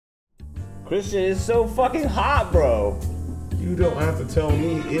Christian, it's so fucking hot, bro. You don't have to tell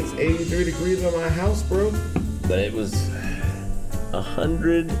me it's 83 degrees in my house, bro. But it was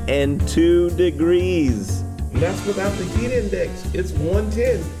 102 degrees. And that's without the heat index. It's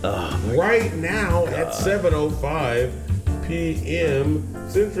 110. Right now at 7:05 p.m.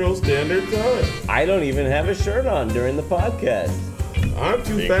 Central Standard Time. I don't even have a shirt on during the podcast. I'm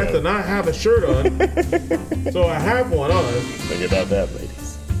too fat to not have a shirt on, so I have one on. Think about that, ladies.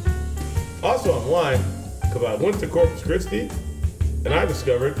 Also, I'm lying, because I went to Corpus Christi, and I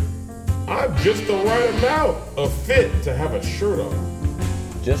discovered I'm just the right amount of fit to have a shirt on.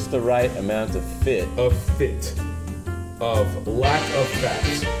 Just the right amount of fit. Of fit. Of lack of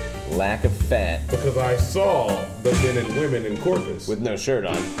fat. Lack of fat. Because I saw the men and women in Corpus. With no shirt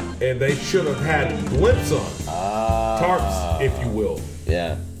on. And they should have had blimps on. Tarps, if you will.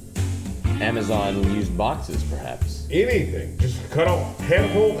 Yeah. Amazon used boxes, perhaps. Anything. Just cut off head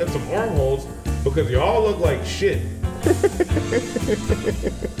hole and some armholes because you all look like shit.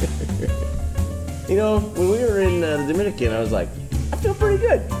 You know, when we were in the Dominican, I was like, I feel pretty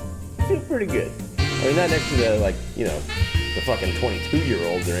good. I feel pretty good. I mean, not next to the, like, you know, the fucking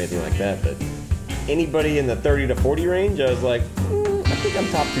 22-year-olds or anything like that, but anybody in the 30 to 40 range, I was like, I think I'm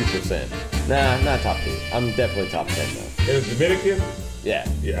top 2%. Nah, not top 2. I'm definitely top 10 now. In the Dominican? Yeah.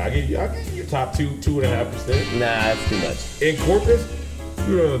 Yeah, I'll give you top 2.5%. Nah, that's too much. In Corpus,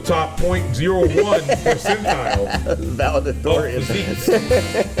 you're in the top 0.01 percentile. Valedictorian.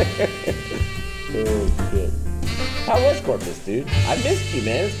 Oh, shit. How was Corpus, dude? I missed you,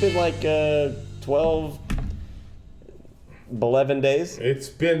 man. It's been like 12, 11 days. It's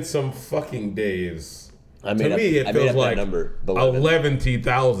been some fucking days. To me, it feels like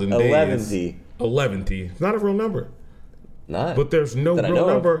 11,000 days. 11. It's not a real number. Not. But there's no real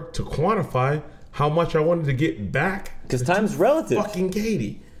number to quantify how much I wanted to get back. Because time's relative. Fucking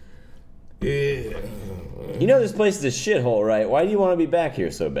Katie. Yeah. You know this place is a shithole, right? Why do you want to be back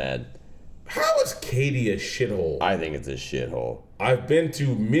here so bad? How is Katy a shithole? I think it's a shithole. I've been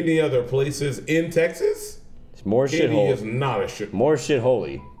to many other places in Texas. It's more shithole. Katy is not a shithole. More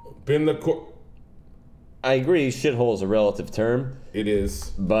shitholey. Been the I agree, shithole is a relative term. It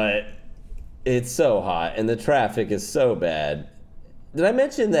is. But it's so hot, and the traffic is so bad. Did I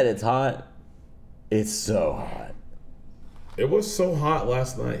mention that it's hot? It's so hot. It was so hot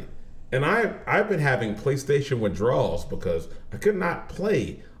last night. And I've been having PlayStation withdrawals because I could not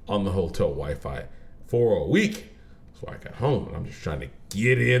play on the hotel Wi-Fi for a week. So I got home and I'm just trying to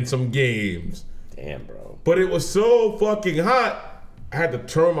get in some games. Damn, bro. But it was so fucking hot, I had to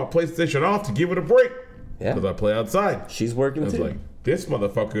turn my PlayStation off to give it a break. Yeah. Because I play outside. She's working too. I was like, this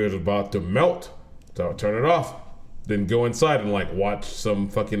motherfucker is about to melt. So I turn it off. Then go inside and like watch some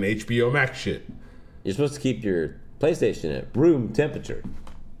fucking HBO Max shit. You're supposed to keep your PlayStation at room temperature.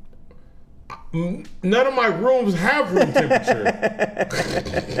 None of my rooms have room temperature.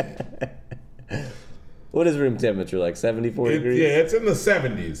 What is room temperature, like 74 degrees? Yeah, it's in the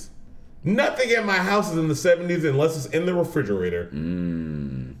 70s. Nothing in my house is in the 70s unless it's in the refrigerator.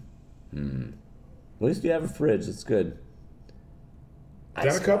 At least you have a fridge. That's good.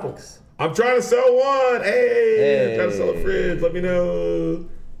 Got a couple. I'm trying to sell one. Hey, I'm trying to sell a fridge. Let me know.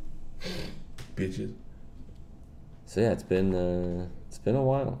 Bitches. So yeah, it's been a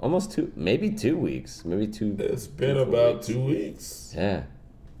while. Almost 2 weeks. Maybe 2. It's been about 2 weeks. Yeah.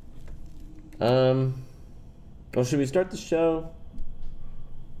 Well, should we start the show?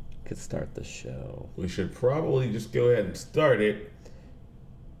 Could start the show. We should probably just go ahead and start it.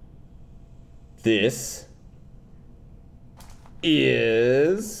 This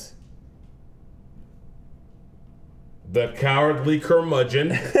is the Cowardly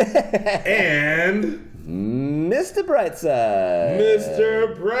Curmudgeon and Mr. Brightside.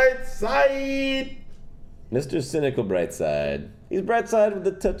 Mr. Brightside. Mr. Cynical Brightside. He's Brightside with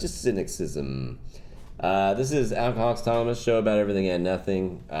a touch of cynicism. This is Alcoholics Anonymous, show about everything and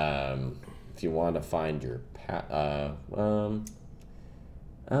nothing. If you want to find your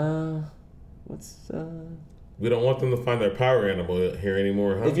we don't want them to find their power animal here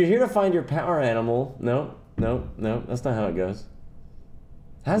anymore, huh? If you're here to find your power animal, no, that's not how it goes.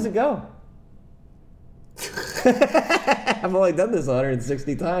 How's it go? I've only done this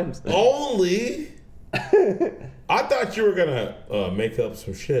 160 times. Only? I thought you were gonna make up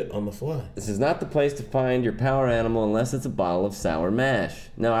some shit on the fly. This is not the place to find your power animal unless it's a bottle of sour mash.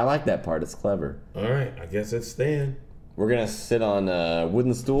 No, I like that part. It's clever. All right, I guess it's staying. We're going to sit on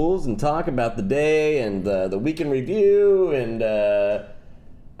wooden stools and talk about the day and the week in review. And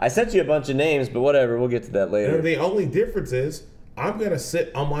I sent you a bunch of names, but whatever. We'll get to that later. And the only difference is I'm going to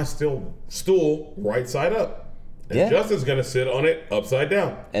sit on my stool right side up. And Justin's going to sit on it upside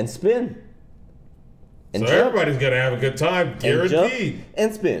down. And spin. And so jump. everybody's going to have a good time, guaranteed. And jump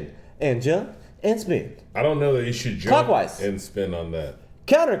and spin. And jump and spin. I don't know that you should jump Clockwise. and spin on that.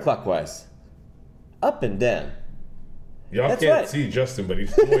 Counterclockwise. Up and down. Y'all That's can't right. see Justin, but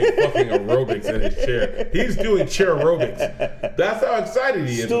he's doing fucking aerobics in his chair. He's doing chair aerobics. That's how excited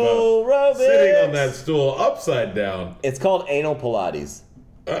he is Stool about aerobics. sitting on that stool upside down. It's called anal Pilates.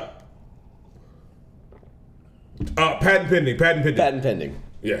 Patent pending. Patent pending.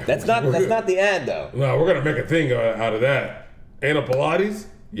 Yeah. That's not the ad though. No, we're going to make a thing out of that. Anal Pilates?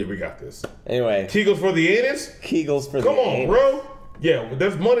 Yeah, we got this. Anyway. Kegels for the anus? Kegels for Come the on, anus. bro. Yeah, well,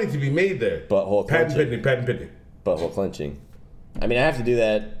 there's money to be made there. Butthole patent clenching. pending. Butthole clenching. I mean, I have to do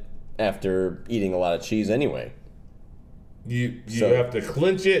that after eating a lot of cheese anyway. You have to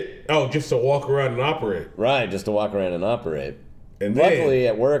clench it. Oh, just to walk around and operate. Right, just to walk around and operate. And luckily,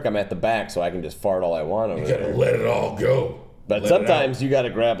 at work, I'm at the back, so I can just fart all I want over you there. gotta let it all go. But sometimes you gotta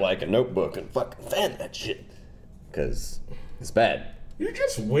grab like a notebook and fucking fan that shit. Because it's bad. You're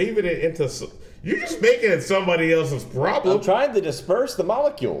just waving it into... You're just making it somebody else's problem. I'm trying to disperse the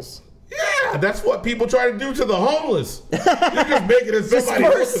molecules. Yeah, that's what people try to do to the homeless. You're just making it somebody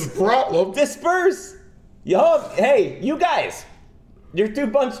else's problem. Disperse! Hey, you guys! You're too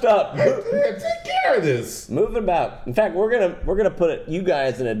bunched up. Take care of this. Move about. In fact, we're gonna put you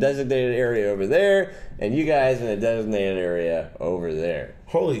guys in a designated area over there, and you guys in a designated area over there.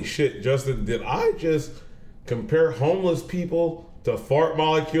 Holy shit, Justin! Did I just compare homeless people to fart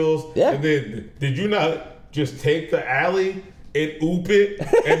molecules? Yeah. And then did you not just take the alley and oop it,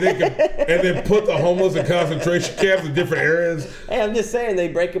 and then put the homeless in concentration camps in different areas? Hey, I'm just saying they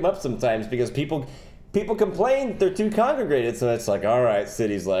break them up sometimes because people complain they're too congregated. So it's like, all right,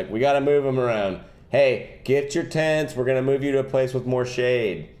 city's like, we got to move them around. Hey, get your tents. We're gonna move you to a place with more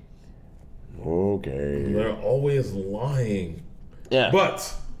shade. Okay. They're always lying. Yeah.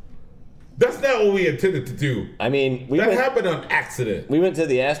 But that's not what we intended to do. I mean, that happened on accident. We went to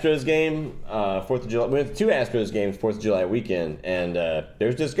the Astros game, 4th of July. We went to 2 Astros games, 4th of July weekend, and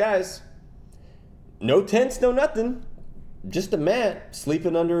there's just guys. No tents, no nothing. Just a mat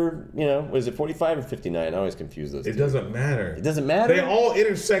sleeping under, was it 45 or 59? I always confuse those. It doesn't matter. It doesn't matter? They all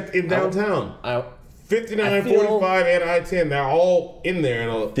intersect in downtown. 59, feel, 45, and I-10, they're all in there in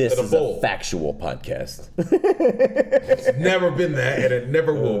a bowl. This is a factual podcast. It's never been that, and it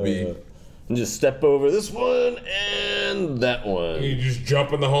never will be. And just step over this one and that one. You just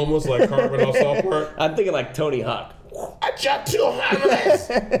jump in the homeless like Cartman on South Park? I'm thinking like Tony Hawk. I jumped 2 homeless.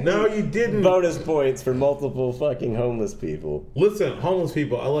 No, you didn't. Bonus points for multiple fucking homeless people. Listen, homeless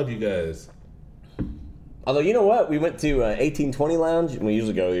people, I love you guys. Although, you know what? We went to 1820 Lounge. We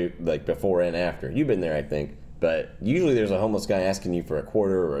usually go like before and after. You've been there, I think. But usually there's a homeless guy asking you for a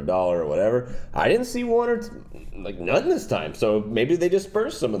quarter or $1 or whatever. I didn't see one or none this time. So maybe they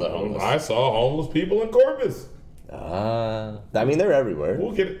dispersed some of the homeless. I saw homeless people in Corpus. I mean, they're everywhere.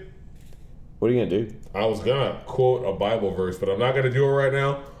 We'll get it. What are you going to do? I was going to quote a Bible verse, but I'm not going to do it right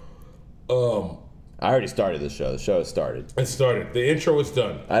now. I already started the show. The show has started. It started. The intro is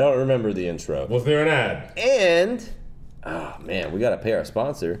done. I don't remember the intro. Was there an ad? And, oh man, we got to pay our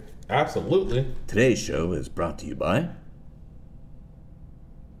sponsor. Absolutely. Today's show is brought to you by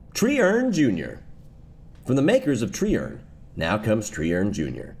Tree Earn Jr. From the makers of Tree Earn, now comes Tree Earn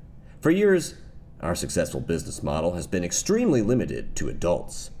Jr. For years, our successful business model has been extremely limited to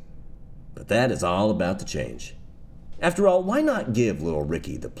adults. But that is all about to change. After all, why not give little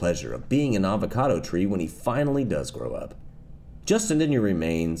Ricky the pleasure of being an avocado tree when he finally does grow up? Just send in your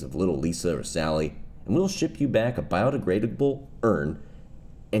remains of little Lisa or Sally, and we'll ship you back a biodegradable urn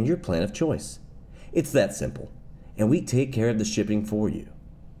and your plant of choice. It's that simple, and we take care of the shipping for you.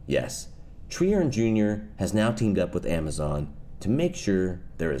 Yes, Tree Earn Jr. has now teamed up with Amazon to make sure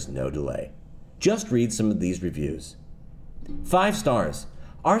there is no delay. Just read some of these reviews. 5 stars.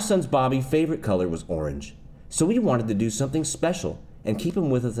 Our son's Bobby's favorite color was orange, so we wanted to do something special and keep him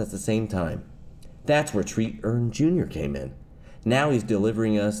with us at the same time. That's where Tree Earn Jr. came in. Now he's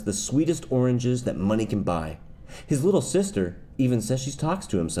delivering us the sweetest oranges that money can buy. His little sister even says she talks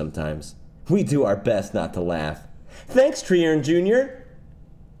to him sometimes. We do our best not to laugh. Thanks, Tree Earn Jr.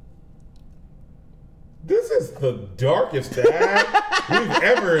 This is the darkest ad we've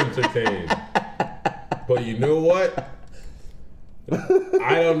ever entertained. But you know what?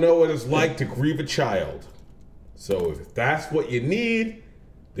 I don't know what it's like to grieve a child. So if that's what you need,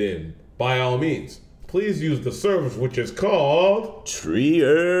 then by all means, please use the service which is called Tree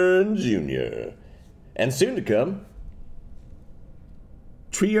Earn Jr. And soon to come,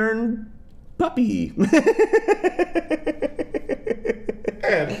 Tree Earn Puppy.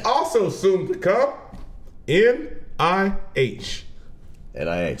 And also soon to come, NIH.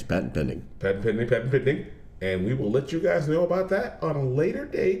 NIH, patent pending. Patent pending, patent pending. And we will let you guys know about that on a later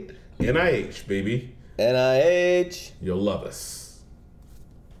date. NIH, baby. NIH. You'll love us.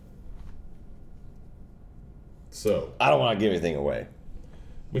 So. I don't want to give anything away.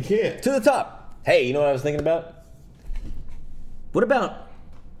 We can't. To the top. Hey, you know what I was thinking about? What about...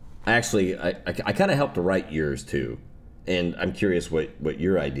 Actually, I kind of helped to write yours, too. And I'm curious what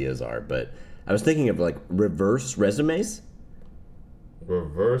your ideas are. But I was thinking of, like, reverse resumes.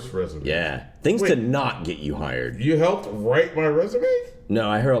 Reverse resume. Yeah. Things to not get you hired. You helped write my resume? No,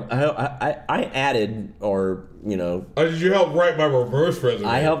 I added, or, you know... Or did you help write my reverse resume?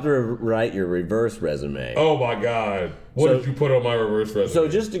 I helped write your reverse resume. Oh, my God. What did you put on my reverse resume? So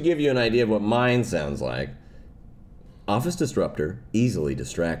just to give you an idea of what mine sounds like, office disruptor, easily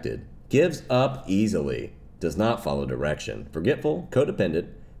distracted, gives up easily, does not follow direction, forgetful, codependent,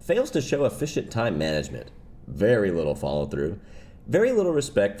 fails to show efficient time management, very little follow-through, very little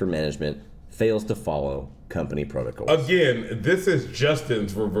respect for management, fails to follow company protocols. Again, this is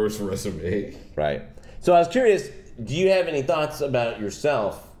Justin's reverse resume. Right. So I was curious, do you have any thoughts about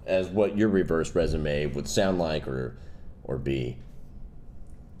yourself as what your reverse resume would sound like or be?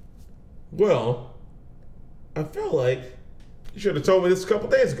 Well, I feel like you should have told me this a couple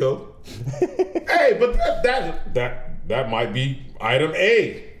days ago. Hey, but that might be item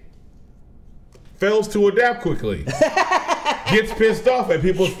A. Fails to adapt quickly. Gets pissed off at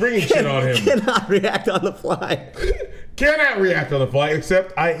people springing shit on him. Cannot react on the fly. Cannot react on the fly,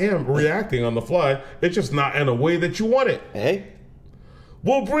 except I am reacting on the fly. It's just not in a way that you want it. Hey?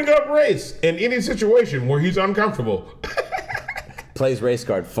 We'll bring up race in any situation where he's uncomfortable. Plays race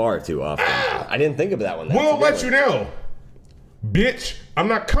card far too often. I didn't think of that one. We'll let you know. Bitch, I'm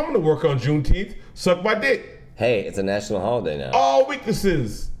not coming to work on Juneteenth. Suck my dick. Hey, it's a national holiday now. All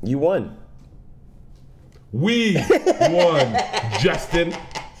weaknesses. You won. We won, Justin.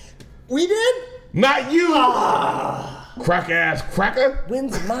 We did? Not you. Crack ass cracker.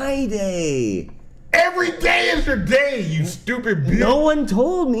 When's my day? Every day is your day, you stupid bitch. No one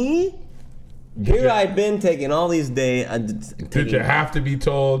told me. Here I've been taking all these days. Did you have to be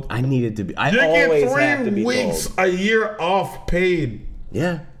told? I needed to be. I You always get have to 3 be weeks told. a year off paid.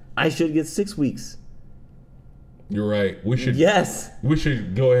 Yeah, I should get 6 weeks. You're right. We should. Yes. We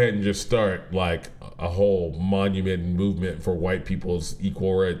should go ahead and just start like a whole monument movement for white people's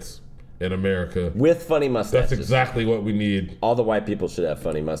equal rights in America. With funny mustaches. That's exactly what we need. All the white people should have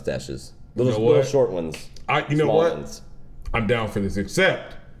funny mustaches. Little, You know what? little short ones. You know small what? Ones. I'm down for this,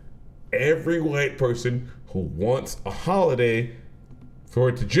 except every white person who wants a holiday, for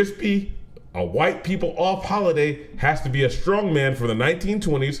it to just be a white people off holiday, has to be a strong man from the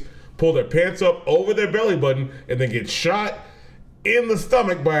 1920s, pull their pants up over their belly button, and then get shot in the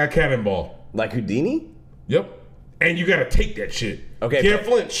stomach by a cannonball. Like Houdini? Yep. And you gotta take that shit. Okay, Can't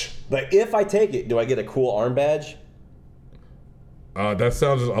flinch. But if I take it, do I get a cool arm badge? That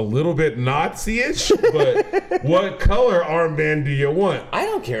sounds a little bit Nazi-ish, but what color armband do you want? I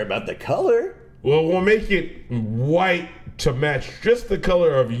don't care about the color. Well, we'll make it white to match just the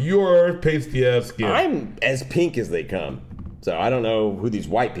color of your pasty-ass skin. I'm as pink as they come. So I don't know who these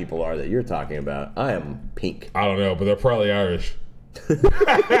white people are that you're talking about. I am pink. I don't know, but they're probably Irish.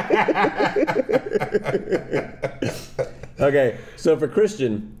 Okay, so for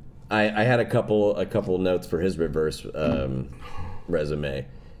Christian, I had a couple notes for his reverse resume.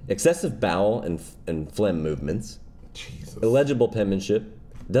 Excessive bowel and phlegm movements. Jesus. Illegible penmanship.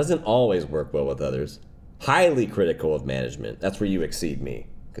 Doesn't always work well with others. Highly critical of management. That's where you exceed me,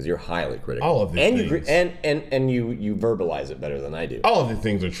 because you're highly critical. All of these things. And you verbalize it better than I do. All of these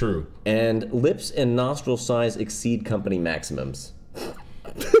things are true. And lips and nostril size exceed company maximums.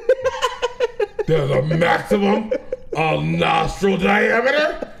 There's a maximum of nostril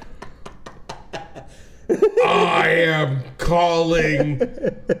diameter? I am calling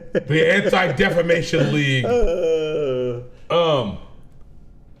the Anti-Defamation League.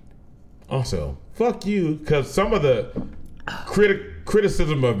 Also, fuck you, because some of the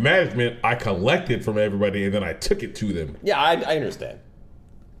criticism of management I collected from everybody and then I took it to them. Yeah, I understand.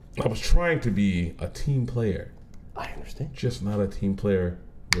 I was trying to be a team player. I understand. Just not a team player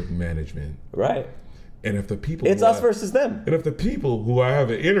with management. Right. And if the people... It's us versus them. And if the people who I have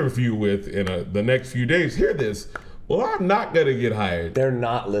an interview with in the next few days hear this, well, I'm not going to get hired. They're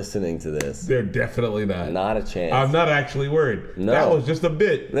not listening to this. They're definitely not. Not a chance. I'm not actually worried. No. That was just a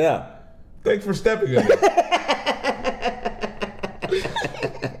bit. Yeah. Thanks for stepping on it.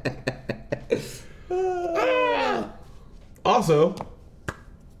 Also,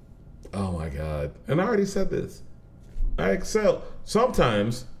 oh my God. And I already said this. I excel.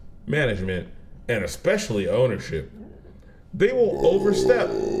 Sometimes management, and especially ownership, they will overstep.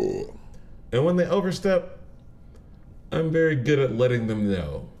 And when they overstep, I'm very good at letting them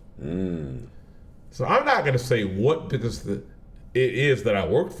know. So I'm not going to say what business it is that I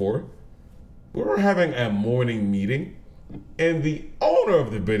work for. We were having a morning meeting, and the owner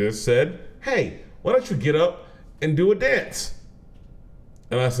of the business said, hey, why don't you get up and do a dance?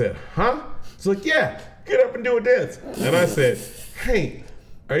 And I said, huh? It's like, yeah, get up and do a dance. And I said, hey,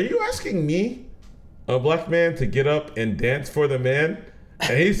 are you asking me, a black man, to get up and dance for the man?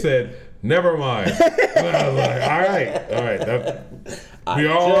 And he said, never mind. And I was like, all right. We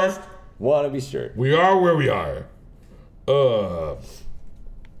just want to be sure. We are where we are.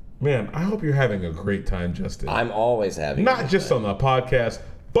 Man, I hope you're having a great time, Justin. I'm always having Not just time. on the podcast,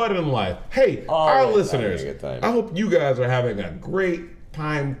 but in life. Hey, our listeners, I hope you guys are having a great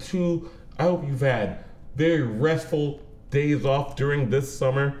time too. I hope you've had very restful days off during this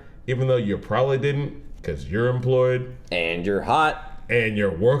summer, even though you probably didn't because you're employed. And you're hot. And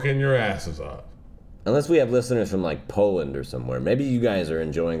you're working your asses off. Unless we have listeners from like Poland or somewhere. Maybe you guys are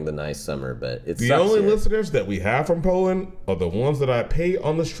enjoying the nice summer, but it's the only listeners that we have from Poland are the ones that I pay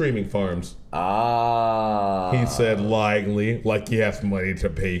on the streaming farms. He said lyingly, like he has money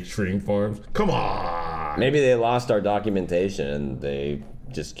to pay streaming farms. Come on. Maybe they lost our documentation and they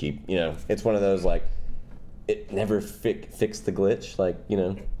just keep, it's one of those like, it never fixed the glitch, like,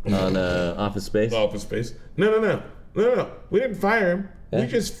 on Office Space. Office Space. No. We didn't fire him. Yeah. We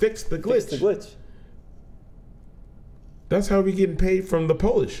just fixed the glitch. Fixed the glitch. That's how we getting paid from the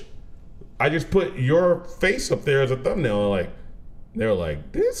Polish. I just put your face up there as a thumbnail. And they're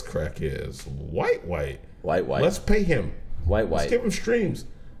like, this crack is white. Let's pay him. Let's give him streams.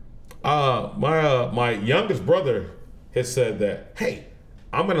 My youngest brother has said that, hey,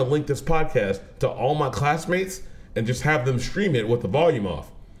 I'm gonna link this podcast to all my classmates and just have them stream it with the volume off.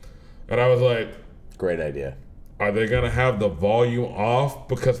 And I was like, great idea. Are they gonna have the volume off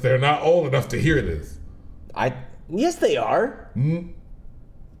because they're not old enough to hear this? Yes, they are.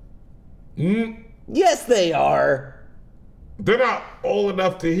 Yes, they are. They're not old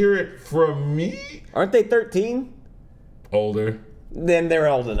enough to hear it from me? Aren't they 13? Older. Then they're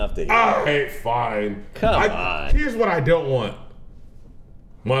old enough to hear All right, fine. Come on. Here's what I don't want.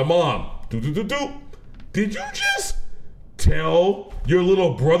 My mom. Did you just tell your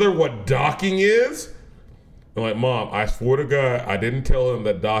little brother what docking is? I'm like, Mom, I swear to God, I didn't tell him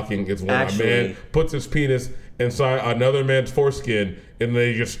that docking is when a man puts his penis inside another man's foreskin and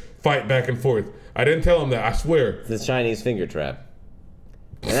they just fight back and forth. I didn't tell him that, I swear. It's the Chinese finger trap.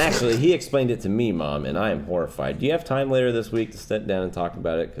 And actually, he explained it to me, Mom, and I am horrified. Do you have time later this week to sit down and talk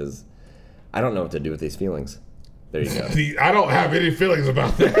about it? Because I don't know what to do with these feelings. There you go. I don't have any feelings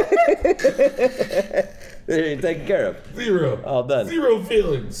about that. You're taken care of. Zero. All done. Zero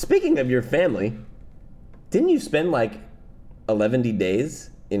feelings. Speaking of your family, didn't you spend like 11 days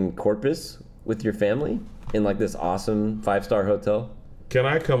in Corpus with your family in like this awesome 5-star hotel? Can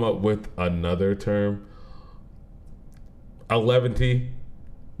I come up with another term? 11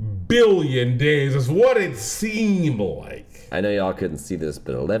 billion days is what it seemed like. I know y'all couldn't see this,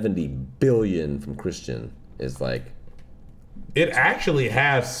 but 11 billion from Christian is like... It actually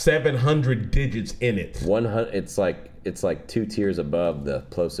has 700 digits in it. 100. It's like 2 tiers above the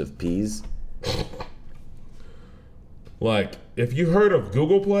plosive P's. Like, if you heard of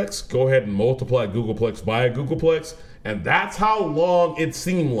Googleplex, go ahead and multiply Googleplex by a Googleplex, and that's how long it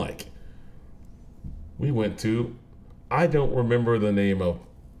seemed like. We went to, I don't remember the name of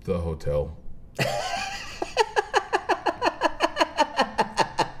the hotel.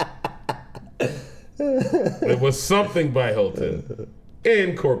 It was something by Hilton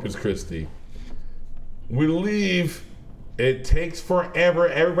in Corpus Christi. We leave. It takes forever.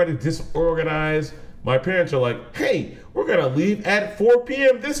 Everybody's disorganized. My parents are like, hey, we're going to leave at 4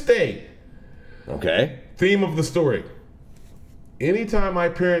 p.m. this day. Okay. Theme of the story. Anytime my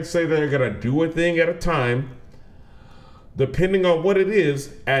parents say they're going to do a thing at a time, depending on what it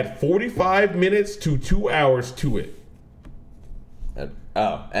is, add 45 minutes to 2 hours to it.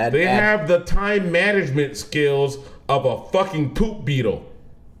 They have the time management skills of a fucking poop beetle.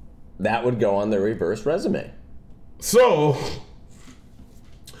 That would go on their reverse resume. So,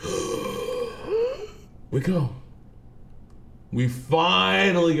 we go. We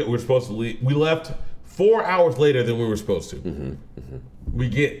finally get, we're supposed to leave. We left 4 hours later than we were supposed to. We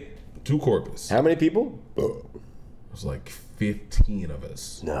get to Corpus. How many people? It was like 15 of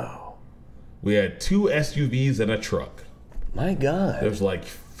us. No. We had 2 SUVs and a truck. My God. There was like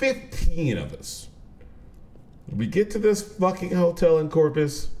 15 of us. We get to this fucking hotel in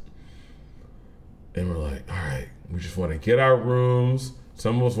Corpus, and we're like, all right, we just want to get our rooms.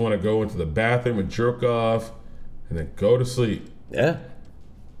 Some of us want to go into the bathroom and jerk off. and then go to sleep. Yeah.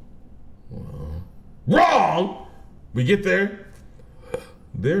 Wrong! We get there.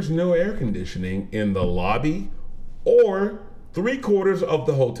 There's no air conditioning in the lobby or 3/4 of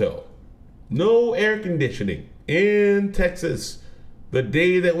the hotel. No air conditioning in Texas. The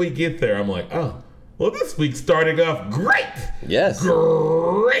day that we get there, I'm like, oh, well, this week's starting off great. Yes.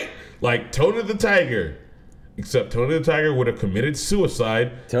 Great. Like Tony the Tiger. Except Tony the Tiger would have committed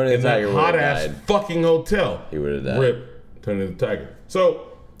suicide in that hot-ass fucking hotel. He would have died. Rip Tony the Tiger. So,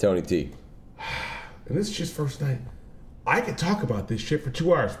 Tony T. and this is just first night. I could talk about this shit for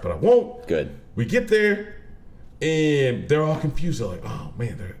 2 hours, but I won't. Good. We get there, and they're all confused. They're like, oh,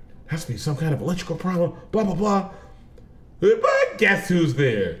 man, there has to be some kind of electrical problem, blah, blah, blah. But guess who's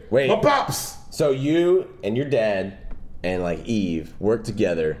there? Wait. My pops. So you and your dad and, like, Eve worked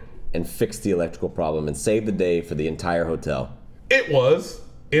together and fixed the electrical problem and saved the day for the entire hotel. It was,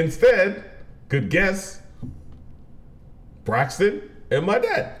 instead, good guess, Braxton and my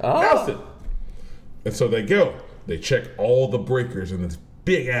dad, Nelson. And so they go. They check all the breakers in this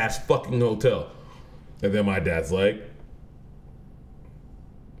big-ass fucking hotel. And then my dad's like,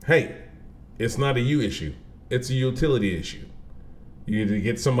 hey, it's not a you issue. It's a utility issue. You need to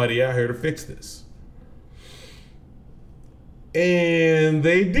get somebody out here to fix this. And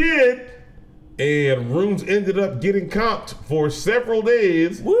they did. And rooms ended up getting comped for several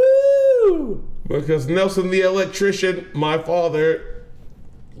days. Woo! Because Nelson, the electrician, my father,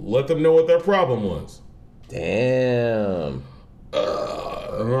 let them know what their problem was. Damn.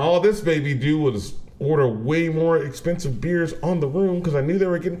 And all this baby do was order way more expensive beers on the room because I knew they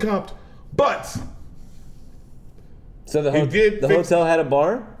were getting comped. But so the hotel had a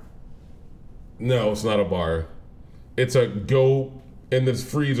bar? No, it's not a bar. It's a go in this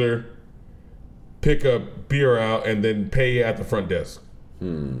freezer, pick a beer out, and then pay at the front desk.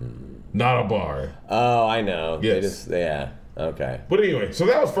 Not a bar. Oh, I know. Yes. Yeah. Okay. But anyway, so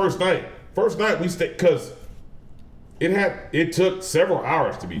that was first night. First night we stayed because it took several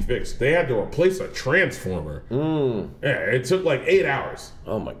hours to be fixed. They had to replace a transformer. Yeah, it took like 8 hours.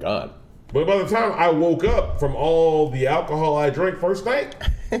 Oh my God. But by the time I woke up from all the alcohol I drank first night,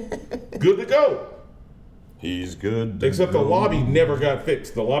 good to go. He's good. Except the lobby never got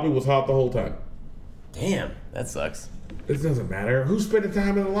fixed. The lobby was hot the whole time. Damn, that sucks. It doesn't matter. Who's spending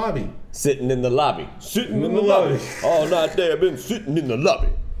time in the lobby? Sitting in the lobby. Sitting in the lobby. All night there, I've been sitting in the lobby.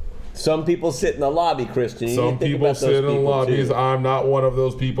 Some people sit in the lobby, Christian. Some people sit in lobbies. Too. I'm not one of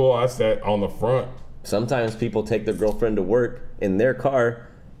those people. I sat on the front. Sometimes people take their girlfriend to work in their car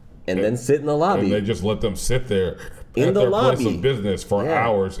and then sit in the lobby. And they just let them sit there in at the their lobby. place of business for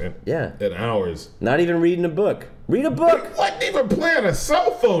hours and hours. Not even reading a book. Read a book. He wasn't even playing a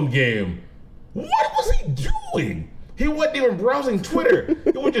cell phone game. What was he doing? He wasn't even browsing Twitter.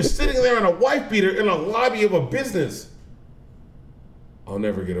 He was just sitting there in a wife beater in a lobby of a business. I'll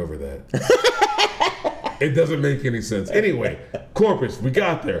never get over that. It doesn't make any sense. Anyway, Corpus, we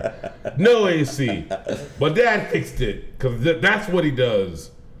got there. No AC. My dad fixed it because that's what he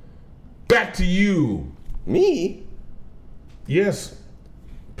does. Back to you. Me? Yes.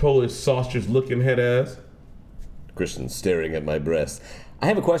 Polish sausage looking head ass. Christian staring at my breast. I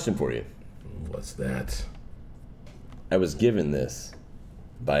have a question for you. What's that? I was given this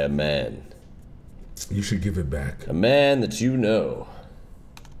by a man. You should give it back. A man that you know.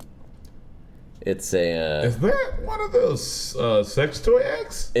 It's a. Is that one of those sex toy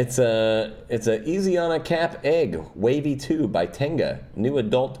eggs? It's a Easy on a Cap egg, Wavy 2 by Tenga, new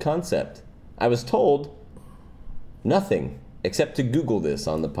adult concept. I was told nothing except to Google this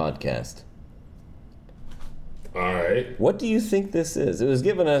on the podcast. All right. What do you think this is? It was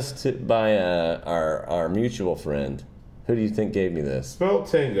given us by our mutual friend. Who do you think gave me this? Spell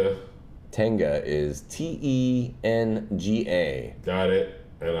Tenga. Tenga is Tenga. Got it.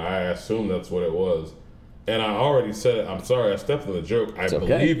 And I assume that's what it was. And I already said it. I'm sorry, I stepped on the joke. I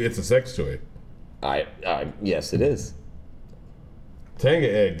believe it's a sex toy. Yes, it is. Tenga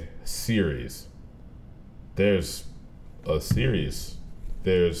egg series. There's a series.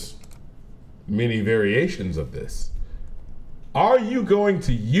 There's many variations of this. Are you going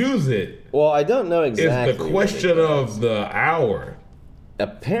to use it? Well, I don't know exactly. Is the question of the hour.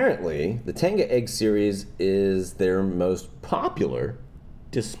 Apparently, the Tenga egg series is their most popular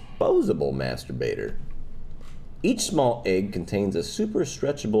disposable masturbator. Each small egg contains a super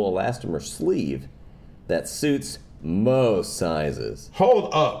stretchable elastomer sleeve that suits most sizes.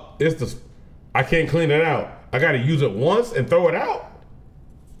 Hold up. I can't clean it out. I got to use it once and throw it out?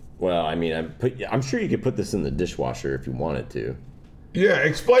 Well, I mean, I'm sure you could put this in the dishwasher if you wanted to. Yeah,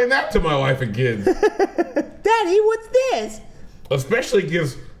 explain that to my wife and kids. Daddy, what's this? Especially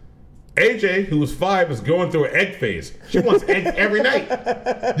because AJ, who was 5, is going through an egg phase. She wants eggs every night.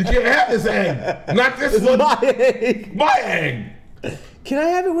 You can't have this egg. Not this one. My egg. My egg. Can I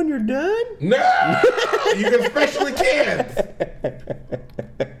have it when you're done? No. You especially can't.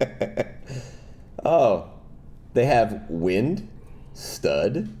 Oh, they have wind,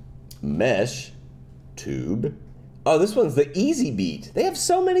 stud, mesh, tube. Oh, this one's the Easy Beat. They have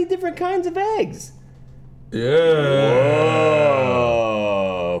so many different kinds of eggs. Yeah.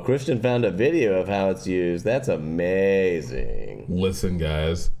 Whoa. Christian found a video of how it's used. That's amazing. Listen,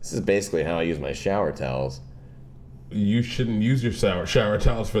 guys. This is basically how I use my shower towels. You shouldn't use your shower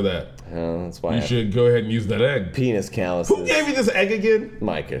towels for that. Oh, that's why You should go ahead and use that egg. penis calluses. Who gave you this egg again?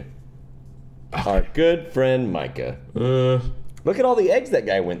 Micah. Our good friend Micah. Uh, Look at all the eggs that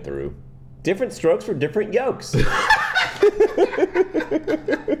guy went through. Different strokes for different yolks.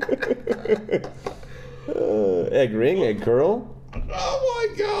 Egg ring, egg curl. oh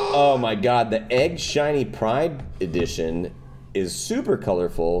my god. Oh my god, the Egg Shiny Pride edition is super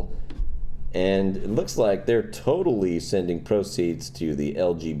colorful, and it looks like they're totally sending proceeds to the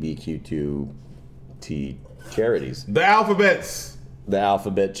LGBTQ2T charities. The alphabets. The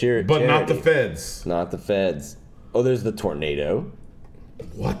alphabet charity. But not the feds. Not the feds. Oh, there's the tornado,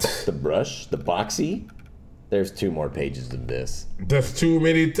 What? the brush, the boxy. There's 2 more pages of this. That's too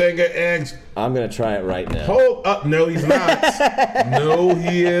many Tenga eggs. I'm gonna try it right now. Hold up. No, he's not. No,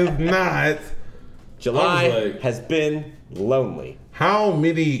 he is not. July like- has been lonely. How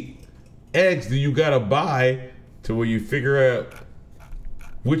many eggs do you gotta buy to where you figure out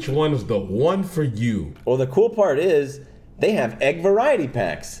which one is the one for you? Well, the cool part is they have egg variety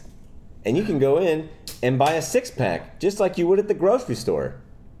packs. And you can go in and buy a 6-pack, just like you would at the grocery store.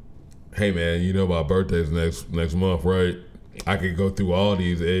 Hey man, you know my birthday's next month, right? I could go through all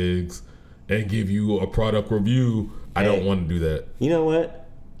these eggs and give you a product review. I don't want to do that. You know what?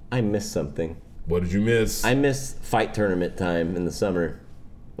 I missed something. What did you miss? I miss fight tournament time in the summer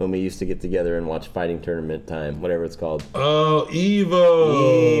when we used to get together and watch fighting tournament time, whatever it's called. Oh,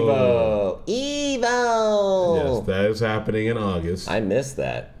 Evo! Evo! Yes, that is happening in August. I miss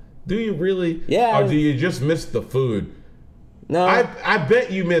that. Do you really? Yeah. Or do you just miss the food? No. I bet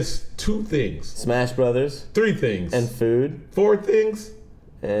you missed 2 things. Smash Brothers. 3 things. And food. 4 things.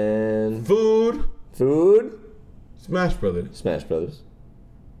 And Food. food. Smash Brothers. Smash Brothers.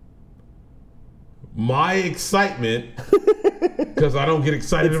 My excitement, because I don't get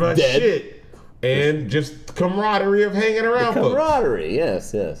excited about dead. shit. And just camaraderie of hanging around folks. Camaraderie.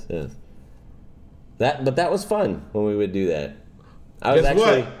 Yes. That was fun when we would do that. I was Guess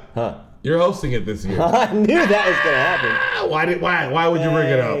actually, what? You're hosting it this year. I knew that was gonna happen. Why would you bring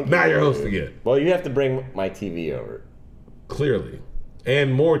it up? Now you're hosting it. Well, you have to bring my TV over. Clearly.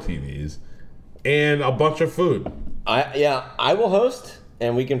 And more TVs. And a bunch of food. I will host,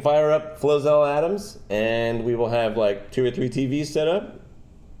 and we can fire up Flozell Adams, and we will have like 2 or 3 TVs set up.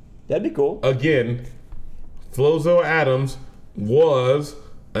 That'd be cool. Again, Flozo Adams was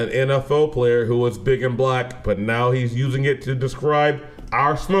an NFL player who was big and black, but now he's using it to describe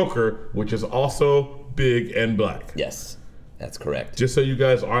our smoker, which is also big and black. Yes, that's correct. Just so you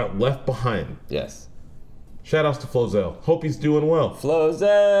guys aren't left behind. Yes. Shout outs to Flozell. Hope he's doing well.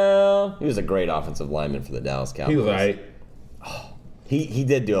 Flozell. He was a great offensive lineman for the Dallas Cowboys. He was alright. He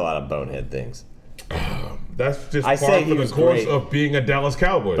did do a lot of bonehead things. That's just I part say he of the was course great. of being a Dallas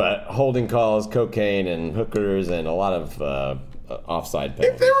Cowboy. But holding calls, cocaine, and hookers, and a lot of offside If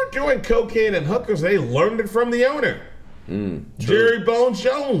penalties. they were doing cocaine and hookers, they learned it from the owner. Jerry Bones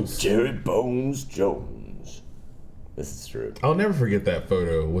Jones. Jerry Bones Jones. This is true. I'll never forget that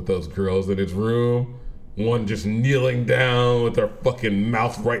photo with those girls in his room. One just kneeling down with her fucking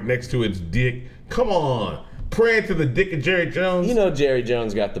mouth right next to its dick. Come on. Praying to the dick of Jerry Jones. You know Jerry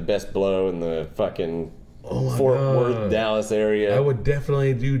Jones got the best blow in the fucking Oh my Fort God. Worth, Dallas area. I would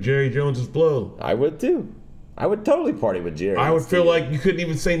definitely do Jerry Jones's blow. I would too. I would totally party with Jerry. I would feel like you couldn't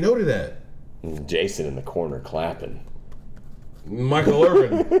even say no to that. Jason in the corner clapping. Michael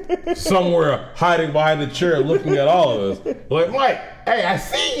Irvin somewhere hiding behind the chair looking at all of us. Like, Mike, hey, I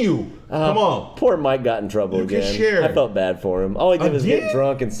see you. Come on. Poor Mike got in trouble You can again. share. I felt bad for him. All he did was Again? get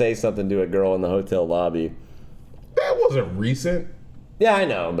drunk and say something to a girl in the hotel lobby. That wasn't recent. Yeah, I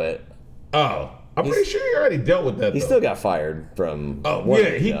know, but Oh, I'm pretty sure he already dealt with that. he though. still got fired from. Oh one of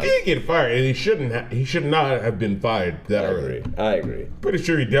yeah, the he jobs. did get fired, and he should not have been fired that I early. agree. I agree. Pretty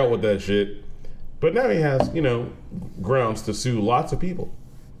sure he dealt with that shit, but now he has grounds to sue lots of people.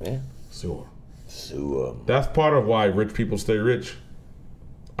 Yeah. Sue him. Sue him. That's part of why rich people stay rich.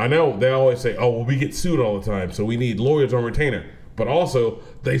 I know they always say, "Oh, well, we get sued all the time, so we need lawyers on retainer." But also,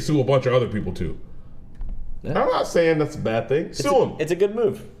 they sue a bunch of other people too. Yeah. I'm not saying that's a bad thing. Sue them. It's a good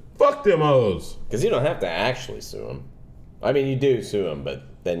move. Fuck them hoes. Because you don't have to actually sue them. I mean, you do sue them, but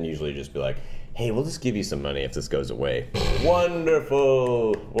then usually just be like, hey, we'll just give you some money if this goes away.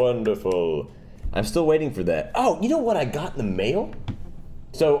 Wonderful. Wonderful. I'm still waiting for that. Oh, you know what I got in the mail?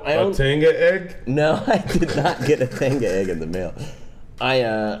 So I A Tenga egg? No, I did not get a Tenga egg in the mail.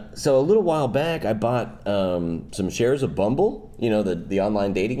 So a little while back, I bought some shares of Bumble, you know, the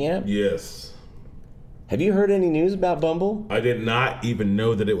online dating app. Yes. Have you heard any news about Bumble? I did not even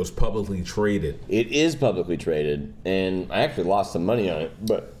know that it was publicly traded. It is publicly traded, and I actually lost some money on it.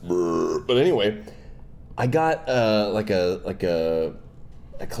 But anyway, I got I got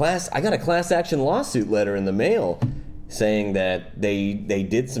a class action lawsuit letter in the mail saying that they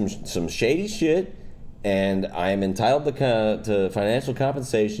did some shady shit, and I am entitled to financial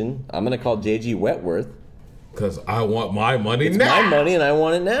compensation. I'm gonna call JG Wentworth because I want my money now. It's my money, and I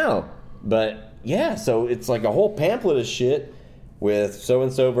want it now. But yeah, so it's like a whole pamphlet of shit with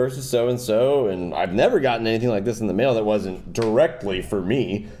so-and-so versus so-and-so, and I've never gotten anything like this in the mail that wasn't directly for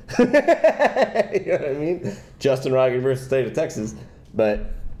me. You know what I mean? Justin Rocket versus State of Texas.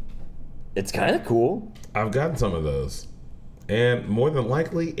 But it's kind of cool. I've gotten some of those. And more than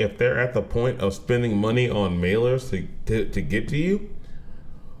likely, if they're at the point of spending money on mailers to get to you,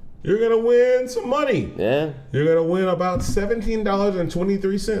 you're going to win some money. Yeah. You're going to win about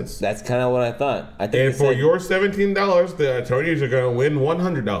 $17.23. That's kind of what I thought. I think and for your $17, the attorneys are going to win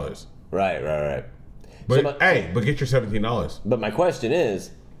 $100. Right. But but get your $17. But my question is,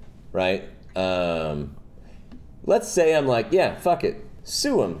 right, let's say I'm like, yeah, fuck it.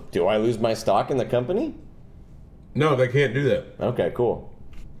 Sue him. Do I lose my stock in the company? No, they can't do that. Okay, cool.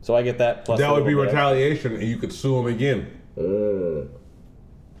 So I get that plus that would be retaliation, and you could sue them again.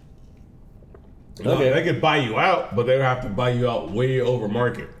 No, okay. They could buy you out, but they would have to buy you out way over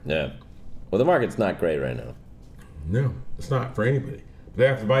market. Yeah. Well, the market's not great right now. No, it's not for anybody. They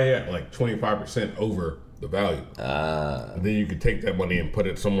have to buy you at like 25% over the value. And then you could take that money and put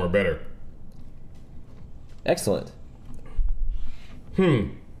it somewhere better. Excellent.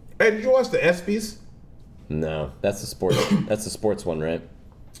 Hey, did you watch the ESPYs? No, that's the sports. That's the sports one, right?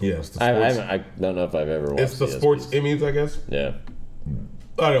 Yeah, it's the sports. I don't know if I've ever watched. It's the sports Emmys, I guess. Yeah.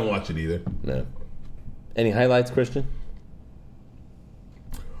 I didn't watch it either. No. Any highlights, Christian?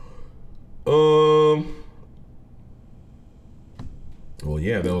 Well,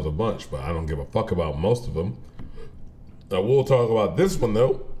 yeah, there was a bunch, but I don't give a fuck about most of them. I will talk about this one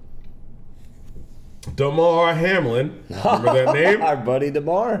though. Damar Hamlin. Remember that name? Our buddy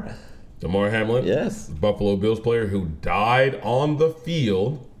Damar. Damar Hamlin? Yes. Buffalo Bills player who died on the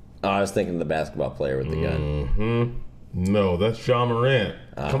field. Oh, I was thinking the basketball player with the gun. No, that's John Morant.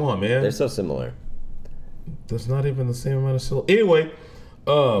 Come on, man. They're so similar. That's not even the same amount of syllables. Anyway,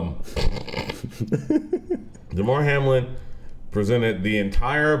 Damar Hamlin presented the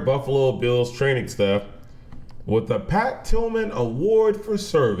entire Buffalo Bills training staff with the Pat Tillman Award for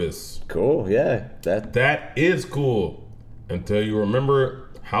Service. Cool, yeah. That is cool. Until you remember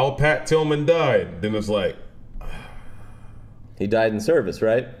how Pat Tillman died. Then it's like... He died in service,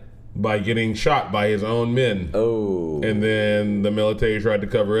 right? By getting shot by his own men. Oh. And then the military tried to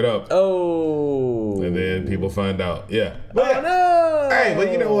cover it up. Oh. And then people find out. Yeah. But, oh, no. Hey,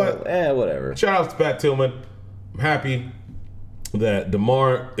 but you know what? Whatever. Shout out to Pat Tillman. I'm happy that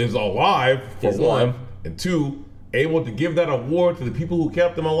Damar is alive, for one. And two, able to give that award to the people who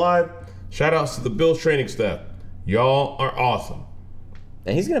kept him alive. Shout outs to the Bills training staff. Y'all are awesome.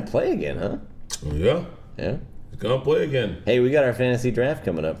 And he's going to play again, huh? Yeah. Yeah. He's going to play again. Hey, we got our fantasy draft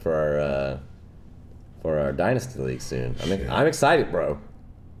coming up for our Dynasty League soon. I'm excited, bro.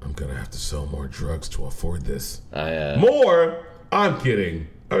 I'm going to have to sell more drugs to afford this. More? I'm kidding.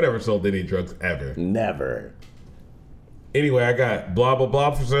 I've never sold any drugs ever. Never. Anyway, I got blah, blah,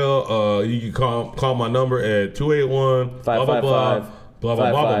 blah for sale. You can call my number at 281 blah, blah, blah, blah,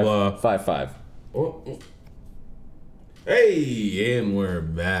 blah, blah, blah, 55. Hey, and we're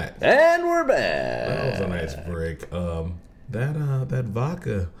back. And we're back. That was a nice break. That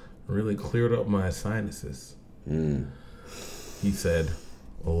vodka really cleared up my sinuses. He said,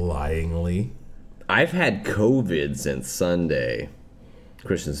 lyingly. I've had COVID since Sunday.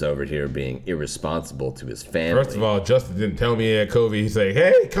 Christian's over here being irresponsible to his family. First of all, Justin didn't tell me he had COVID. He said,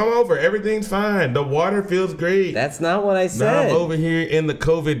 hey, come over. Everything's fine. The water feels great. That's not what I said. Now I'm over here in the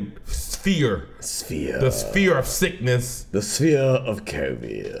COVID sphere. The sphere of sickness. The sphere of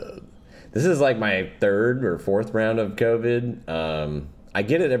COVID. This is like my third or fourth round of COVID. I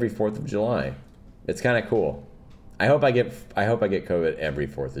get it every 4th of July. It's kind of cool. I hope I get COVID every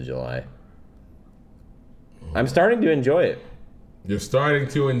 4th of July. I'm starting to enjoy it. You're starting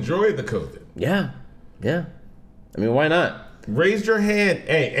to enjoy the COVID. Yeah. I mean, why not? Raise your hand.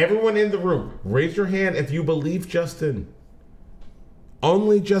 Hey, everyone in the room, raise your hand if you believe Justin.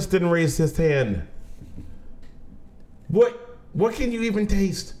 Only Justin raised his hand. What can you even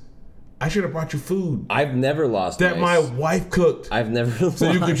taste? I should have brought you food. I've never lost that my wife cooked. I've never lost.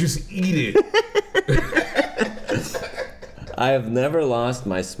 So you could just eat it. I have never lost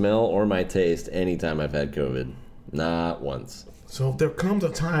my smell or my taste anytime I've had COVID. Not once. So there comes a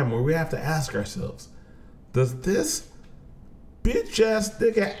time where we have to ask ourselves, does this bitch ass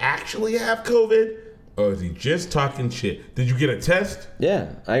nigga actually have COVID? Or is he just talking shit? Did you get a test?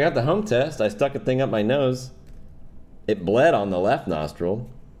 Yeah, I got the home test. I stuck a thing up my nose. It bled on the left nostril.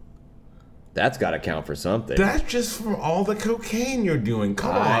 That's got to count for something. That's just from all the cocaine you're doing.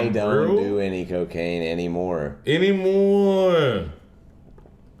 Come on, I don't bro. do any cocaine anymore. We're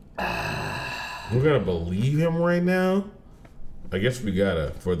gonna believe him right now? I guess we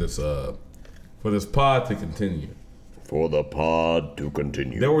gotta for this pod to continue. For the pod to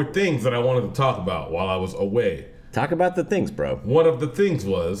continue. There were things that I wanted to talk about while I was away. Talk about the things, bro. One of the things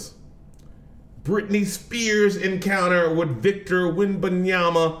was Britney Spears' encounter with Victor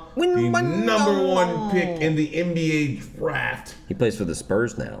Wembanyama, the number one pick in the NBA draft. He plays for the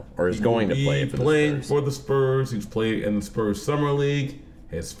Spurs now, or is going to play for the Spurs. Playing for the Spurs. He's played in the Spurs Summer League.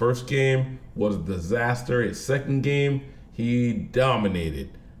 His first game was a disaster. His second game, he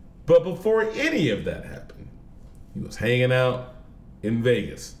dominated. But before any of that happened, he was hanging out in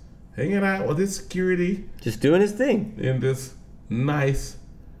Vegas. Hanging out with his security. Just doing his thing. And this nice,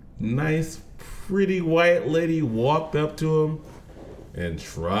 pretty white lady walked up to him and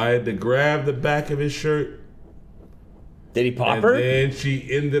tried to grab the back of his shirt. Did he pop her? And then she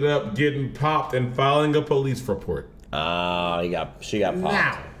ended up getting popped and filing a police report. Oh, she got popped.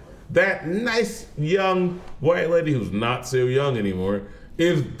 Now, that nice young white lady who's not so young anymore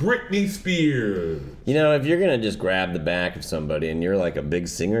is Britney Spears. You know, if you're going to just grab the back of somebody and you're like a big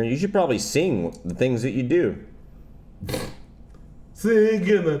singer, you should probably sing the things that you do.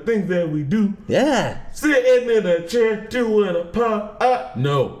 Singing the things that we do. Yeah. Sitting in a chair doing a pop.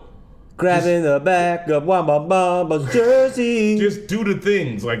 No. Grabbing the back of Wamba jersey. Just do the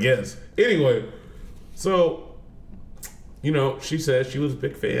things, I guess. Anyway, so, you know, she said she was a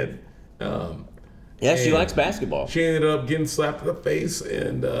big fan. Yeah, she likes basketball. She ended up getting slapped in the face,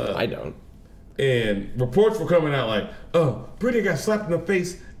 and I don't. And reports were coming out like, oh, Britney got slapped in the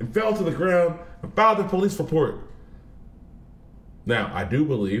face and fell to the ground and filed a police report. Now, I do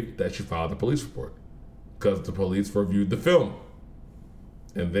believe that she filed a police report because the police reviewed the film.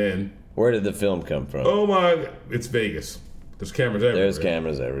 And then... Where did the film come from? Oh my God, it's Vegas. There's cameras everywhere. There's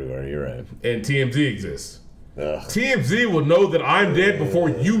cameras everywhere, you're right. And TMZ exists. Ugh. TMZ will know that I'm dead before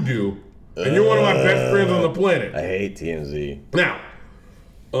you do. And you're one of my best friends on the planet. I hate TMZ. Now,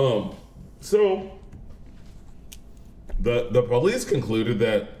 so the police concluded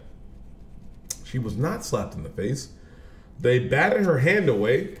that she was not slapped in the face. They batted her hand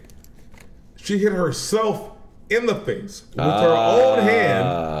away. She hit herself in the face with her own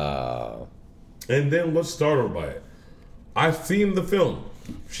hand and then was startled by it. I've seen the film.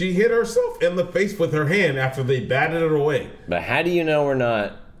 She hit herself in the face with her hand after they batted it away. But how do you know we're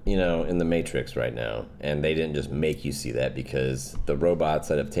not, in the Matrix right now? And they didn't just make you see that because the robots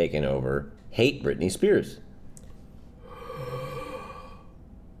that have taken over hate Britney Spears.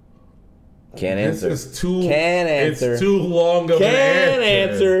 Can't answer. It's too long of an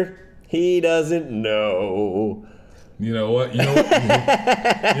answer. He doesn't know. You know what? You know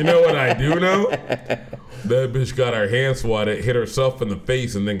what I do know? That bitch got her hand swatted, hit herself in the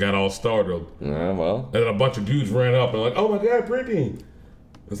face, and then got all startled. Well. And a bunch of dudes ran up and like, oh my God, Britney.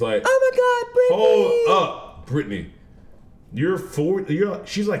 It's like, oh my God, Britney. Hold up, Britney.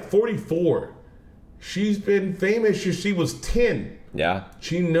 She's like 44. She's been famous since she was 10. Yeah.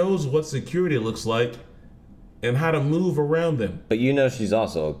 She knows what security looks like and how to move around them. But she's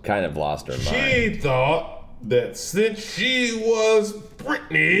also kind of lost her mind. She thought that since she was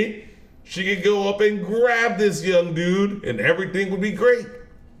Britney, she could go up and grab this young dude and everything would be great.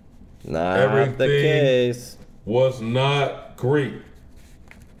 Not the case. Was not great.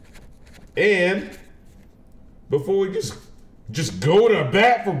 And before we just go to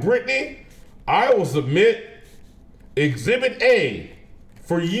bat for Britney, I will submit Exhibit A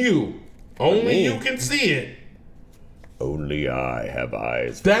for you. Only you can see it. Only I have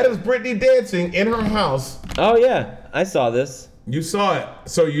eyes. That is Britney dancing in her house. Oh yeah, I saw this. You saw it.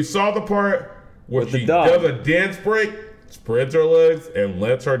 So you saw the part where With she the dog. does a dance break spreads her legs and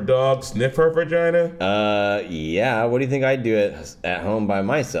lets her dog sniff her vagina? Yeah. What do you think I do at home by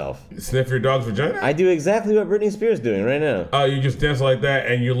myself? Sniff your dog's vagina? I do exactly what Britney Spears is doing right now. Oh, you just dance like that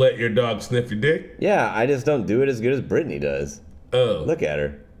and you let your dog sniff your dick? Yeah, I just don't do it as good as Britney does. Oh. Look at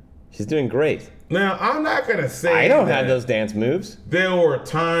her. She's doing great. Now, I'm not going to say I don't have those dance moves. There were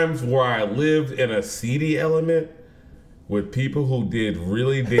times where I lived in a seedy element with people who did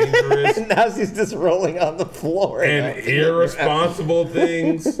really dangerous Now she's just rolling on the floor. and irresponsible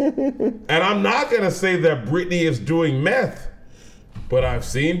things. And I'm not going to say that Britney is doing meth, but I've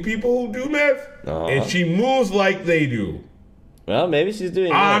seen people who do meth, and she moves like they do. Well, maybe she's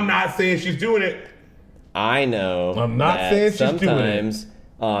doing I'm meth. not saying she's doing it. I know. I'm not saying she's doing it. Sometimes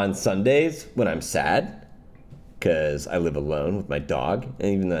on Sundays when I'm sad, because I live alone with my dog,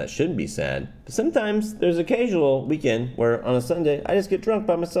 and even though I shouldn't be sad, but sometimes there's a casual weekend where on a Sunday I just get drunk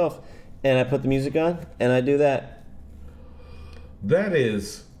by myself and I put the music on and I do that. That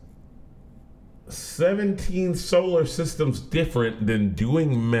is 17 solar systems different than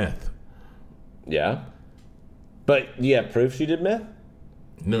doing meth. Yeah. But do you have proof she did meth?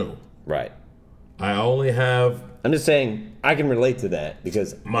 No. Right. I only have I'm just saying I can relate to that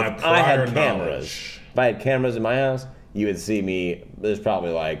because my if I prior had cameras. knowledge. If I had cameras in my house, you would see me. There's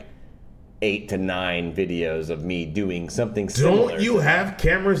probably like 8 to 9 videos of me doing something similar. Don't you have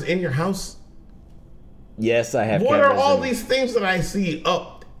cameras in your house? Yes, I have What cameras. are all these things that I see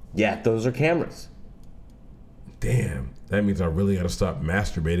up? Yeah, those are cameras. Damn, that means I really got to stop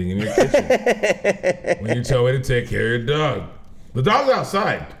masturbating in your kitchen. When you tell me to take care of your dog. The dog's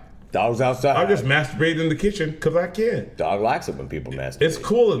outside. Dog's outside. I'm just masturbating in the kitchen because I can. Dog likes it when people masturbate. It's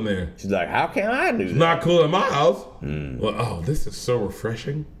cool in there. She's like, how can I do that? It's not cool in my house. Well, oh, this is so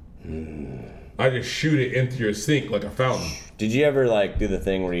refreshing. I just shoot it into your sink like a fountain. Did you ever like do the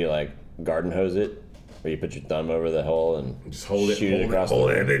thing where you like garden hose it? Where you put your thumb over the hole and Just hold it, shoot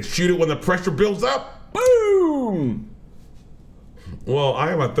hold it, and then shoot it when the pressure builds up. Boom! Well,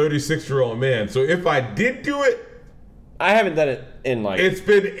 I am a 36-year-old man, so if I did do it, I haven't done it in like it's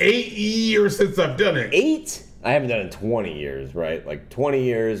been 8 years since I've done it. 8? I haven't done it in 20 years, right? Like 20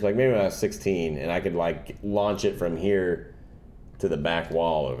 years, like maybe when I was 16, and I could like launch it from here to the back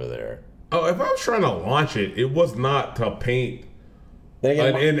wall over there. Oh, if I was trying to launch it, it was not to paint Then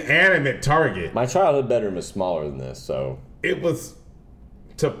again, an inanimate target. my childhood bedroom is smaller than this, so It was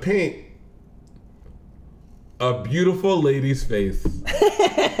to paint a beautiful lady's face.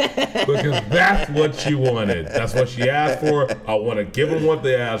 Because that's what she wanted. That's what she asked for. I want to give them what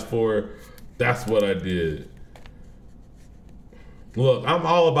they asked for. That's what I did. Look, I'm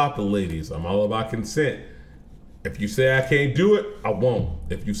all about the ladies. I'm all about consent. If you say I can't do it, I won't.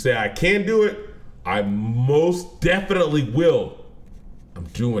 If you say I can do it, I most definitely will. I'm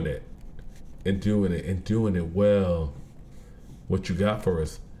doing it. And doing it. And doing it well. What you got for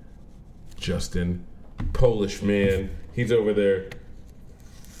us, Justin? Polish man. He's over there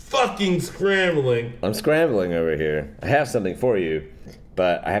fucking scrambling. I'm scrambling over here. I have something for you,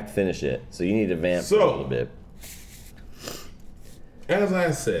 but I have to finish it. So you need to vamp for a little bit. As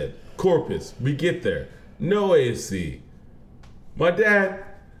I said, Corpus, we get there. No AC. My dad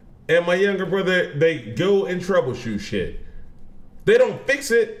and my younger brother, they go and troubleshoot shit. They don't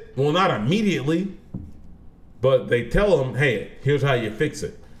fix it. Well, not immediately. But they tell them, hey, here's how you fix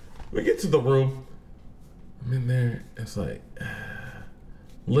it. We get to the room. I'm in there. It's like,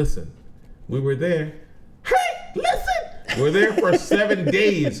 listen, we were there. Hey, listen! We're there for 7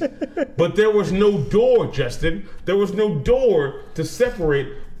 days. But there was no door, Justin. There was no door to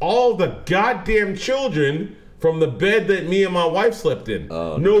separate all the goddamn children from the bed that me and my wife slept in.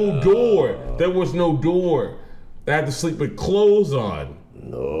 No door. There was no door. I had to sleep with clothes on.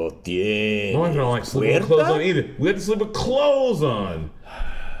 No tiene. My wife don't like sleeping with clothes on either. We had to sleep with clothes on.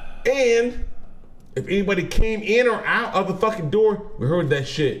 And if anybody came in or out of the fucking door, we heard that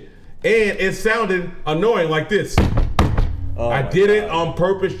shit. And it sounded annoying like this. I did it on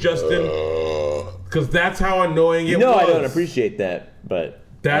purpose, Justin. Because that's how annoying it was. No, I don't appreciate that, but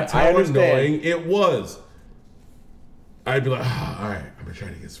That's I how understand. annoying it was. I'd be like, all right, I'm gonna try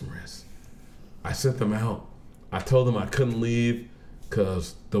to get some rest. I sent them out. I told them I couldn't leave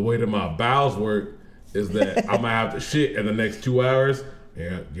because the way that my bowels work is that I'm gonna have to shit in the next 2 hours.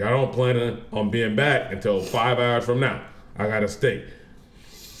 And y'all don't plan on being back until 5 hours from now. I gotta stay.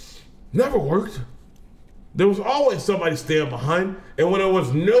 Never worked. There was always somebody staying behind. And when there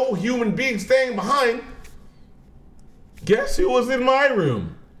was no human being staying behind, guess who was in my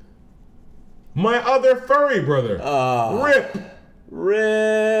room? My other furry brother.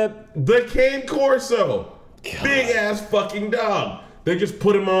 Rip. The Cane Corso. Big ass fucking dog. They just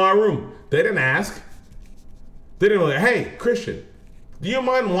put him in my room. They didn't ask. They didn't like, hey, Christian, do you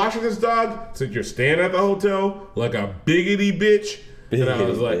mind watching this dog since you're staying at the hotel like a biggity bitch? And I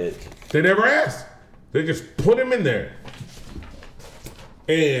was like, they never asked. They just put him in there.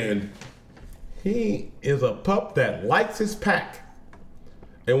 And he is a pup that likes his pack.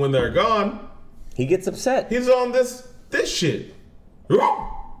 And when they're gone, he gets upset. He's on this shit.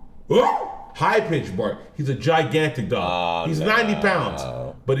 High pitched bark. He's a gigantic dog. He's 90 pounds.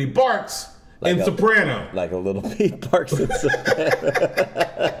 But he barks like in soprano. Like a little Pete barks in soprano.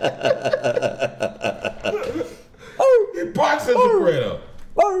 He barks in soprano.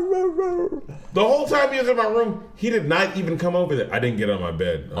 The whole time he was in my room, he did not even come over there. I didn't get on my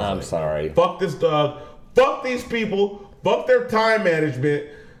bed. I'm sorry. Fuck this dog. Fuck these people. Fuck their time management.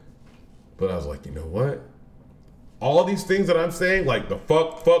 But I was like, you know what? All these things that I'm saying, like the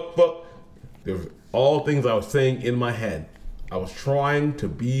fuck, there was all things I was saying in my head. I was trying to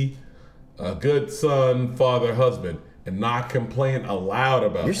be a good son, father, husband, and not complain aloud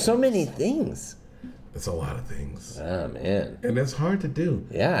about it. There's so many things. It's a lot of things. Oh, man. And it's hard to do.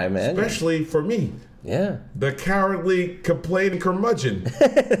 Yeah, I imagine. Especially for me. Yeah. The cowardly complaining curmudgeon.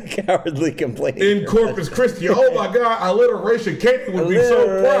 Cowardly complaining in Corpus Christi. Oh my God, alliteration. Katie would be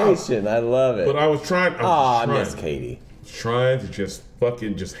so proud. I love it. But I was trying. I miss Katie. Trying to just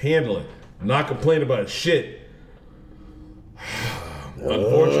fucking just handle it. Not complain about shit.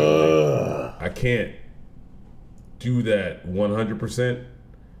 Unfortunately, I can't do that 100%.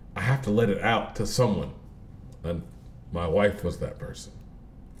 I have to let it out to someone. And my wife was that person.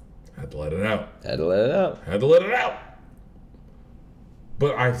 Had to let it out. Had to let it out.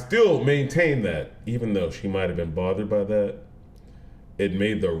 But I still maintain that, even though she might have been bothered by that, it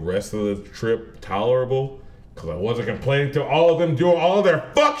made the rest of the trip tolerable because I wasn't complaining to all of them doing all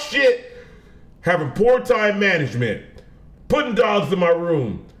their fuck shit, having poor time management, putting dogs in my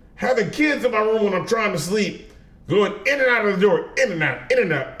room, having kids in my room when I'm trying to sleep, going in and out of the door, in and out, in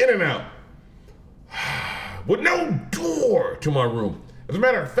and out, in and out, with no door to my room. As a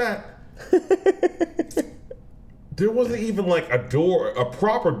matter of fact, there wasn't even like a door, a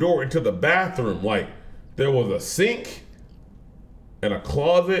proper door into the bathroom. Like there was a sink and a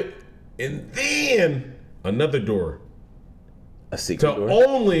closet and then another door. A secret door?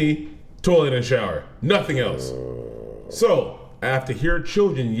 Only toilet and shower. Nothing else. So I have to hear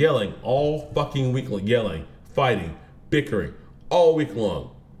children yelling all fucking week, yelling, fighting, bickering all week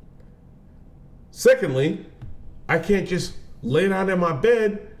long. Secondly, I can't just lay down in my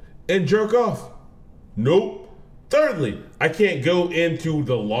bed and jerk off. Nope. Thirdly, I can't go into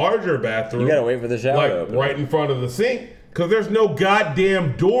the larger bathroom. You gotta wait for the shower to open. Right in front of the sink, because there's no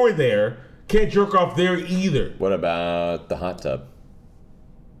goddamn door there. Can't jerk off there either. What about the hot tub?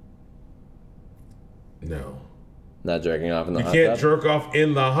 No. Not jerking off in the hot tub? You can't jerk off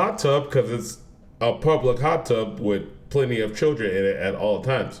in the hot tub because it's a public hot tub with plenty of children in it at all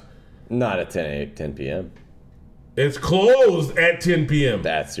times. Not at 10 p.m. It's closed at 10 p.m.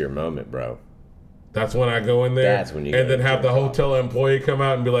 That's your moment, bro. That's when I go in there. That's when you and then have the hotel employee come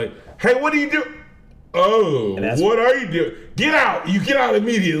out and be like, hey, what do you do? Oh, what are you doing? Get out. You get out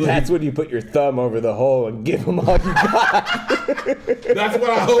immediately. That's when you put your thumb over the hole and give them all you got. That's when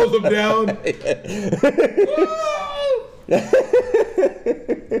I hose them down.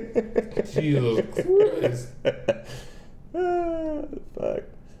 Jesus Christ. Fuck.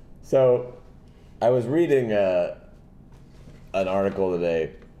 So, I was reading an article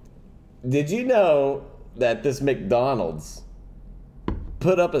today. Did you know that this McDonald's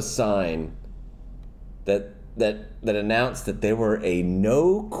put up a sign that announced that they were a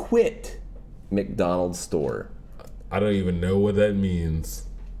no-quit McDonald's store? I don't even know what that means.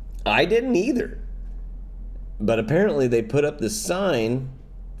 I didn't either. But apparently they put up this sign,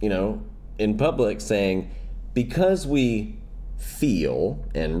 in public saying, because we feel,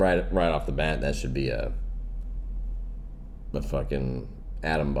 and right off the bat, that should be a fucking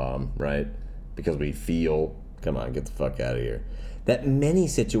atom bomb, right? Because we feel, come on, get the fuck out of here. That many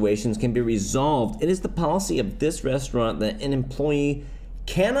situations can be resolved. It is the policy of this restaurant that an employee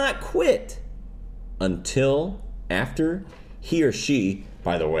cannot quit until after he or she,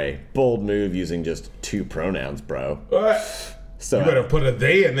 by the way, bold move using just 2 pronouns, bro. What? So you better put a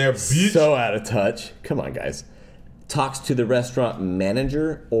they in there, bitch. So out of touch. Come on, guys. Talks to the restaurant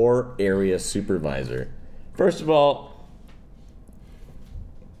manager or area supervisor. First of all,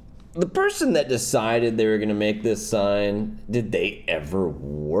 the person that decided they were going to make this sign, did they ever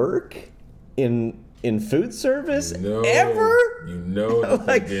work in food service? No, ever? You know that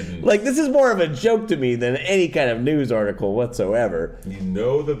they didn't. Like, this is more of a joke to me than any kind of news article whatsoever. You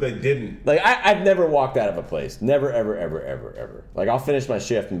know that they didn't. Like, I've never walked out of a place. Never, ever, ever, ever, ever. Like, I'll finish my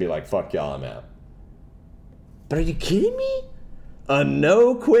shift and be like, fuck y'all, I'm out. But are you kidding me? A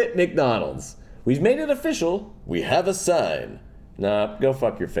no-quit McDonald's. We've made it official. We have a sign. Nah, go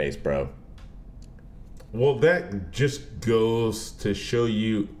fuck your face, bro. Well, that just goes to show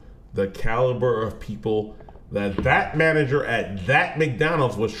you the caliber of people that manager at that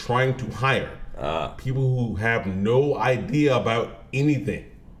McDonald's was trying to hire. People who have no idea about anything.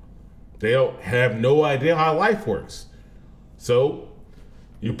 They don't have no idea how life works. So,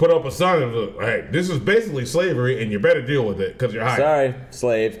 you put up a sign of, hey, this is basically slavery and you better deal with it because you're hired. Sorry,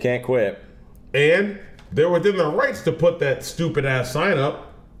 slave, can't quit. And they're within their rights to put that stupid ass sign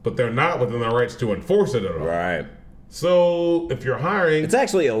up, but they're not within their rights to enforce it at all. Right. So if you're hiring... It's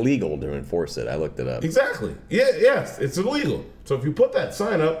actually illegal to enforce it. I looked it up. Exactly. Yes, it's illegal. So if you put that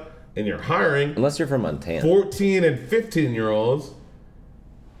sign up and you're hiring... Unless you're from Montana. 14 and 15-year-olds,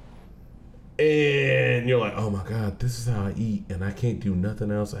 and you're like, oh my God, this is how I eat, and I can't do nothing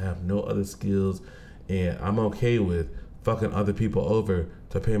else. I have no other skills, and I'm okay with fucking other people over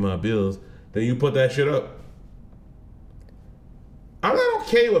to pay my bills. Then you put that shit up. I'm not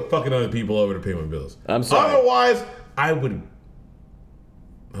okay with fucking other people over to pay my bills. I'm sorry. Otherwise, I'm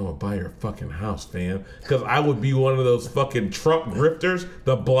gonna buy your fucking house, fam. Because I would be one of those fucking Trump grifters,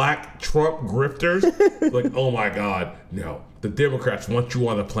 the black Trump grifters. Like, oh my God, no. The Democrats want you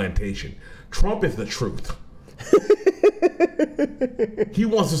on the plantation. Trump is the truth. He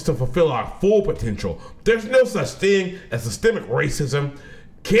wants us to fulfill our full potential. There's no such thing as systemic racism.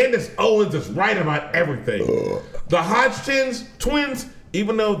 Candace Owens is right about everything. The Hodgkins twins,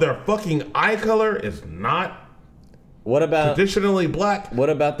 even though their fucking eye color is not traditionally black. What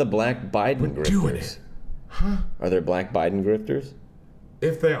about the black Biden grifters? Doing it. Huh? Are there black Biden grifters?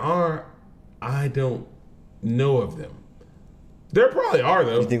 If there are, I don't know of them. There probably are,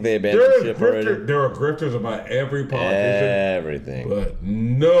 though. You think they abandoned ship already? There are grifters about every politician. Everything. But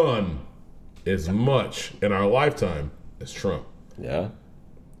none as much in our lifetime as Trump. Yeah.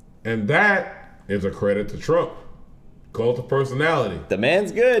 And that is a credit to Trump. Cult of personality. The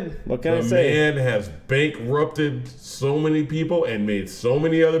man's good. What can I say? The man has bankrupted so many people and made so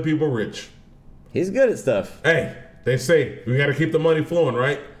many other people rich. He's good at stuff. Hey, they say we got to keep the money flowing,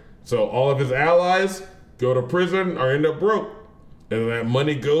 right? So all of his allies go to prison or end up broke. And that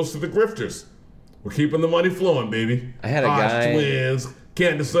money goes to the grifters. We're keeping the money flowing, baby. I had a guy... Twins,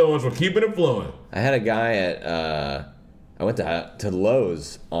 Candace Owens, we're keeping it flowing. I had a guy at... I went to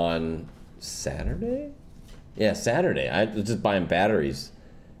Lowe's on Saturday? Yeah, Saturday. I was just buying batteries.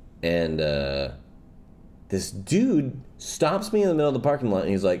 And this dude stops me in the middle of the parking lot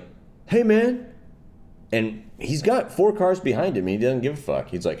and he's like, hey, man. And he's got 4 cars behind him. He doesn't give a fuck.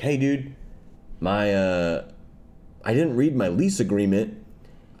 He's like, hey, dude, I didn't read my lease agreement.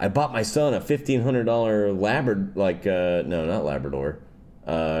 I bought my son a $1,500 Labrador, no, not Labrador.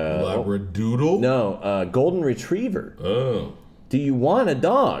 Labradoodle? No, Golden Retriever. Oh. Do you want a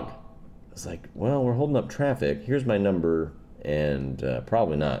dog? I was like, well, we're holding up traffic. Here's my number, and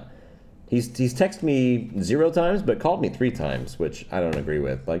probably not. He's texted me 0 times, but called me 3 times, which I don't agree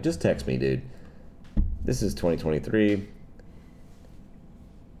with. Like, just text me, dude. This is 2023.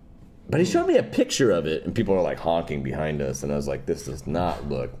 But he showed me a picture of it, and people are like honking behind us, and I was like, this does not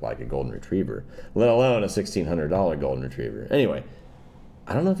look like a Golden Retriever, let alone a $1,600 Golden Retriever. Anyway,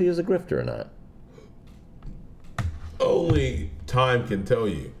 I don't know if he was a grifter or not. Only time can tell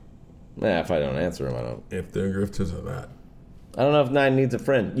you. If I don't answer him, I don't. If they're grifters or not. I don't know if Nine needs a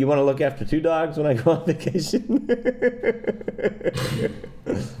friend. You want to look after 2 dogs when I go on vacation?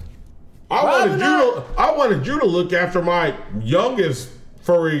 I wanted you to look after my youngest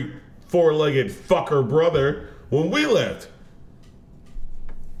furry 4-legged fucker brother when we left.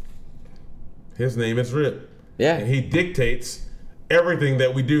 His name is Rip. Yeah. And he dictates everything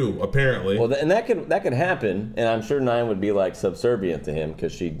that we do, apparently. Well, and that could happen, and I'm sure Nine would be like subservient to him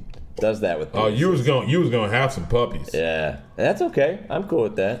because she does that with people. Oh, you was gonna have some puppies. Yeah. That's okay. I'm cool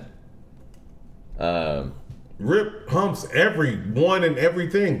with that. Rip humps everyone and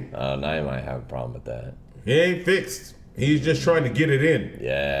everything. Nine might have a problem with that. He ain't fixed. He's just trying to get it in.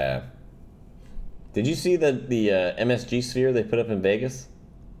 Yeah. Did you see the MSG sphere they put up in Vegas?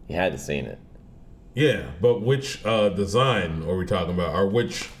 You had to seen it. Yeah, but which design are we talking about? Or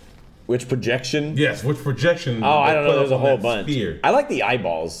which projection? Yes, which projection? Oh, I don't know. There's a whole bunch. Sphere. I like the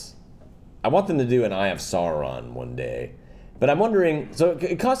eyeballs. I want them to do an Eye of Sauron one day. But I'm wondering, so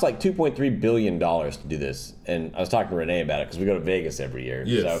it costs like $2.3 billion to do this. And I was talking to Renee about it because we go to Vegas every year.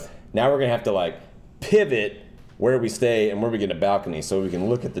 Yes. So now we're going to have to like pivot where we stay and where we get a balcony so we can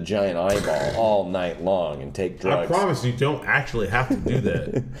look at the giant eyeball all night long and take drugs. I promise you don't actually have to do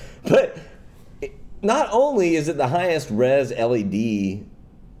that. But not only is it the highest res LED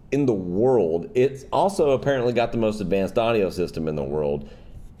in the world. It's also apparently got the most advanced audio system in the world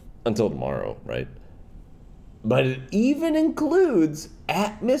until tomorrow, right? But it even includes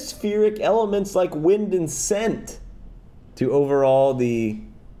atmospheric elements like wind and scent to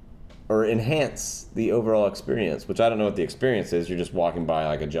enhance the overall experience, which I don't know what the experience is. You're just walking by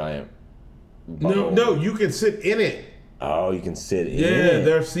like a giant bubble. No, you can sit in it. Oh, you can sit in it? Yeah,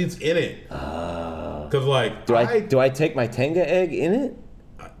 there are seats in it. Because, like... Do I take my Tenga egg in it?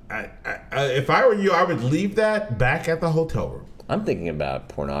 If I were you, I would leave that back at the hotel room. I'm thinking about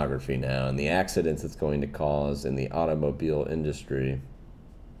pornography now and the accidents it's going to cause in the automobile industry.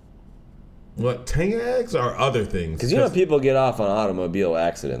 What, Tenga eggs or other things? Because you know people get off on automobile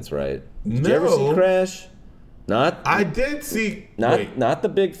accidents, right? Did No. you ever see Crash? I did see... Not the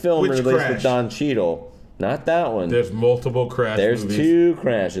big film Which released Crash? with Don Cheadle. Not that one. There's multiple Crash There's movies. 2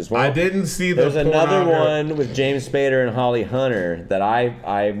 Crashes. Well, I didn't see the There's another pornography. one with James Spader and Holly Hunter that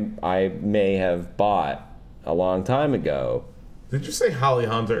I may have bought a long time ago. Did you say Holly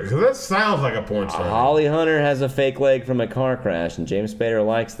Hunter? Because that sounds like a porn star. Holly Hunter has a fake leg from a car crash, and James Spader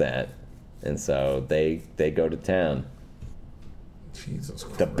likes that. And so they go to town. Jesus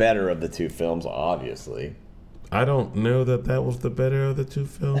Christ. The better of the 2 films, obviously. I don't know that was the better of the 2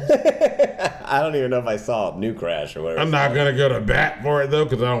 films. I don't even know if I saw New Crash or whatever. I'm not going to go to bat for it, though,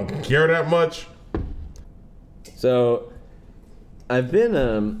 because I don't care that much. So, I've been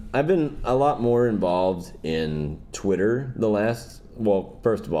a lot more involved in Twitter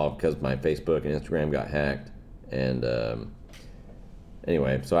first of all, because my Facebook and Instagram got hacked. And,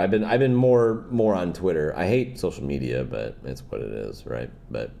 anyway, so I've been more on Twitter. I hate social media, but it's what it is, right?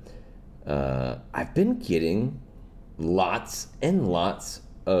 But I've been getting lots and lots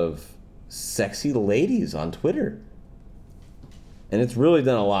of sexy ladies on Twitter. And it's really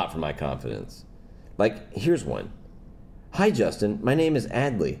done a lot for my confidence. Like, here's one. Hi, Justin. My name is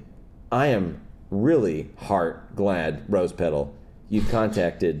Adley. I am really glad, Rose Petal, you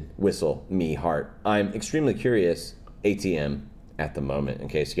contacted Whistle Me Heart. I'm extremely curious, ATM, at the moment, in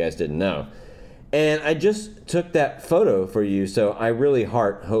case you guys didn't know. And I just took that photo for you, so I really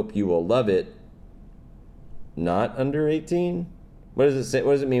hope you will love it. Not under 18? What does it say?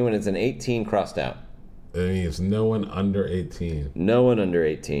 What does it mean when it's an 18 crossed out? It means no one under 18. No one under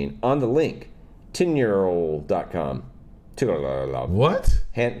 18. On the link, tinyurl.com. What?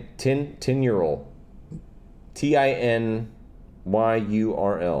 Tinyurl.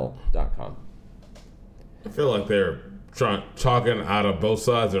 TINYURL.com. I feel like they're talking out of both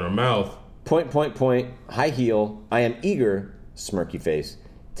sides of their mouth. Point, high heel, I am eager, smirky face,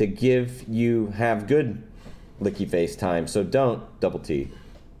 to have good licky face time, so don't, double T,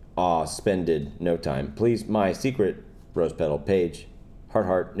 spended no time. Please, my secret rose petal page,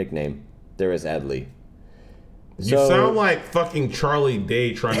 heart, nickname, there is Adley. You sound like fucking Charlie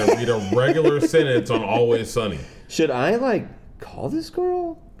Day trying to read a regular sentence on Always Sunny. Should I, call this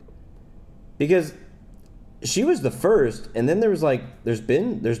girl? Because she was the first, and then there was there's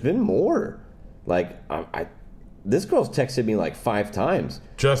been more. This girl's texted me 5 times.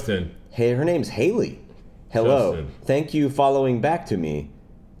 Justin. Hey, her name's Haley. Hello. Justin. Thank you following back to me.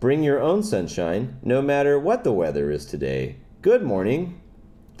 Bring your own sunshine, no matter what the weather is today. Good morning.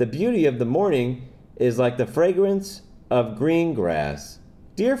 The beauty of the morning is like the fragrance of green grass.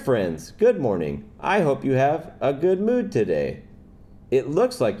 Dear friends, good morning. I hope you have a good mood today. It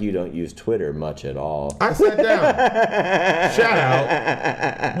looks like you don't use Twitter much at all. I sat down. Shout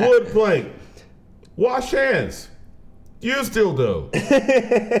out. Wood plank. Wash hands. Use dildo.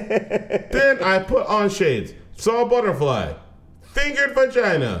 Then I put on shades. Saw a butterfly. Fingered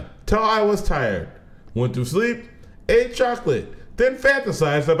vagina. Till I was tired. Went to sleep. Ate chocolate. Then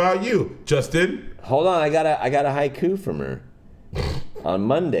fantasized about you, Justin. Hold on, I got a haiku from her. On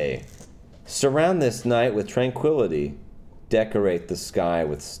Monday. Surround this night with tranquility. Decorate the sky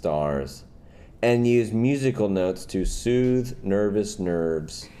with stars. And use musical notes to soothe nervous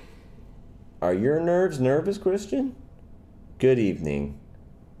nerves. Are your nerves nervous, Christian? Good evening.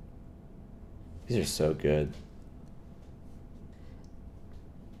 These are so good.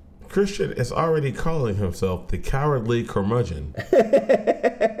 Christian is already calling himself the cowardly curmudgeon.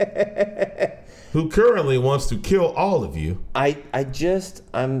 Who currently wants to kill all of you. I'm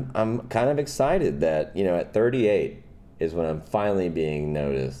kind of excited that, at 38 is when I'm finally being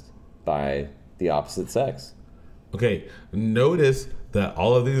noticed by the opposite sex. Okay, notice that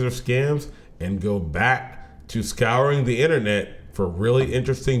all of these are scams and go back to scouring the internet for really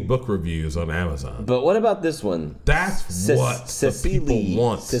interesting book reviews on Amazon. But what about this one? That's what the people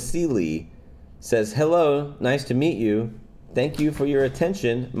want. Cecily says, hello, nice to meet you. Thank you for your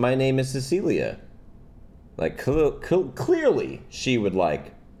attention. My name is Cecilia. Clearly she would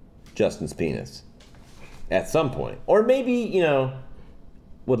like Justin's penis at some point. Or maybe, you know,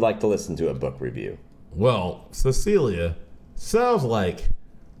 would like to listen to a book review. Well, Cecilia sounds like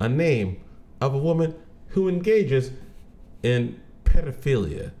a name of a woman who engages in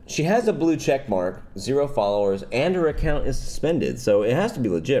pedophilia. She has a blue check mark, 0 followers, and her account is suspended, so it has to be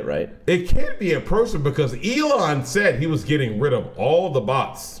legit, right? It can't be a person because Elon said he was getting rid of all the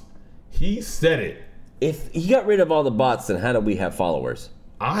bots. He said it. If he got rid of all the bots, then how do we have followers?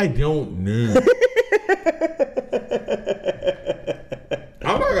 I don't know.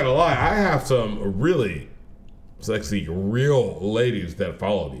 I'm not gonna lie, I have some really sexy real ladies that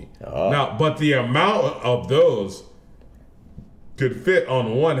follow me. Oh. Now, but the amount of those could fit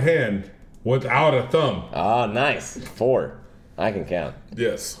on one hand without a thumb. Oh, nice. 4. I can count.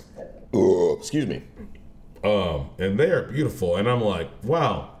 Yes. Excuse me. And they are beautiful, and I'm like,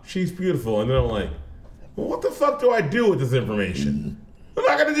 wow, she's beautiful, and then I'm like, well, what the fuck do I do with this information? I'm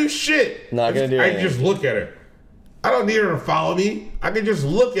not gonna do shit. Not gonna do I anything. can just look at her. I don't need her to follow me. I can just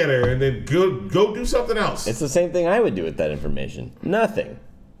look at her and then go do something else. It's the same thing I would do with that information. Nothing.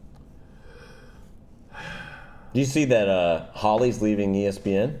 Do you see that Holly's leaving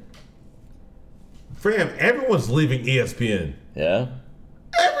ESPN? Fam, everyone's leaving ESPN. Yeah?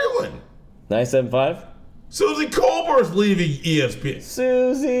 Everyone. 975? Susie Colbert's leaving ESPN.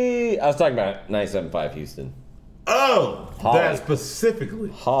 Susie! I was talking about 975 Houston. Oh, Holly. that specifically.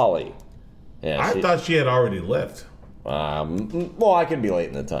 Holly. Yeah, I thought she had already left. well, I could be late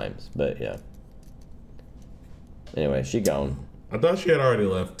in the times, but yeah. Anyway, she gone. I thought she had already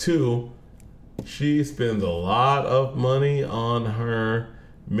left. 2, she spends a lot of money on her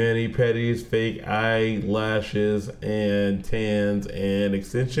mani-pedis, fake eyelashes, and tans and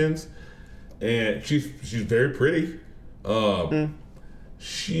extensions. And she's very pretty.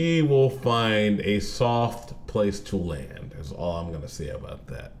 She will find a soft place to land. Is all I'm gonna say about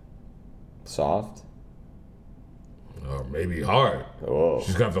that. Soft? Or maybe hard. Oh.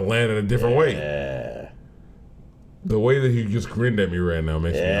 She's gonna have to land in a different way. Yeah. The way that he just grinned at me right now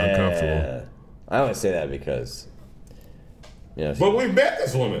makes me uncomfortable. I only say that because, you know, But we've met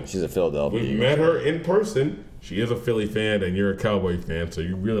this woman. she's a Philadelphia. We've met her in person. She is a Philly fan, and you're a Cowboy fan, so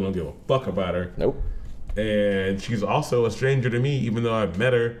you really don't give a fuck about her. Nope. And she's also a stranger to me, even though I've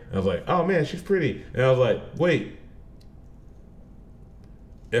met her. I was like, oh man, she's pretty. And I was like, wait.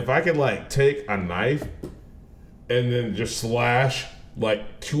 If I could like take a knife and then just slash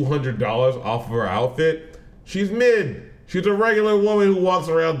like $200 off of her outfit, she's mid. She's a regular woman who walks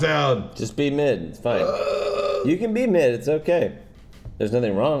around town. Just be mid. It's fine. You can be mid. It's okay. There's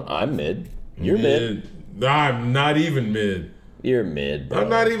nothing wrong. I'm mid. You're mid. I'm not even mid. You're mid, bro. I'm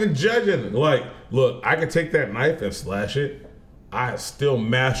not even judging. Like, look, I could take that knife and slash it. I still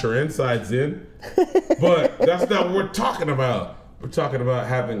mash her insides in. But that's not what we're talking about. We're talking about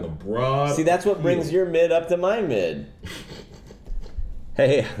having a broad... See, that's what brings your mid up to my mid.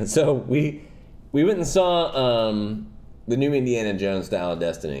 Hey, so we went and saw the new Indiana Jones Style of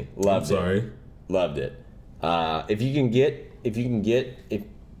Destiny. Loved it. Loved it.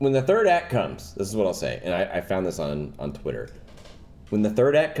 When the third act comes, this is what I'll say, and I found this on Twitter. When the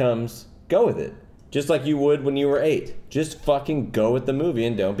third act comes, go with it. Just like you would when you were 8. Just fucking go with the movie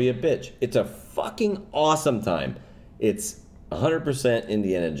and don't be a bitch. It's a fucking awesome time. It's 100%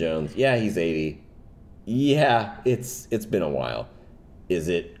 Indiana Jones. Yeah, he's 80. Yeah, it's been a while. Is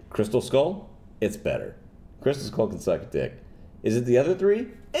it Crystal Skull? It's better. Crystal Skull can suck a dick. Is it the other 3?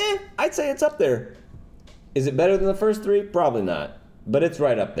 I'd say it's up there. Is it better than the first 3? Probably not. But it's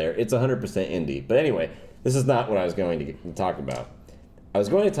right up there. It's 100% indie. But anyway, this is not what I was going to talk about. I was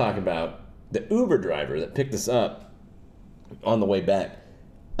going to talk about the Uber driver that picked us up on the way back.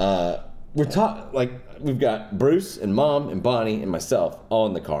 We've got Bruce and Mom and Bonnie and myself all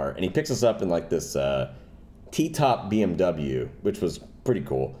in the car, and he picks us up in like this T-top BMW, which was pretty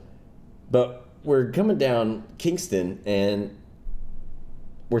cool. But we're coming down Kingston, and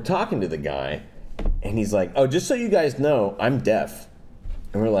we're talking to the guy, and he's like, "Oh, just so you guys know, I'm deaf."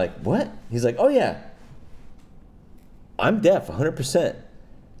 And we're like, "What?" He's like, "Oh yeah, I'm deaf, 100%.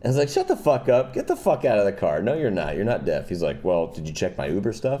 And I was like, "Shut the fuck up. Get the fuck out of the car. No, you're not. You're not deaf." He's like, "Well, did you check my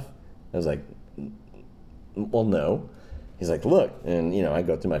Uber stuff?" I was like, "Well, no." He's like, "Look." And, you know, I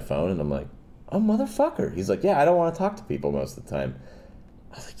go through my phone, and I'm like, "Oh, motherfucker." He's like, "Yeah, I don't want to talk to people most of the time."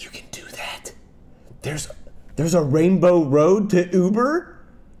 I was like, "You can do that. There's a rainbow road to Uber.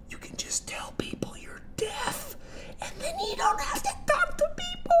 You can just tell people you're deaf, and then you don't have to talk to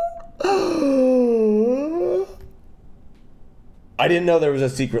people." I didn't know there was a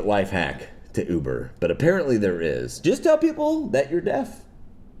secret life hack to Uber, but apparently there is. Just tell people that you're deaf.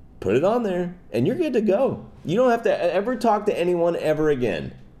 Put it on there, and you're good to go. You don't have to ever talk to anyone ever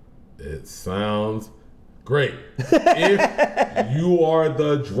again. It sounds great. If you are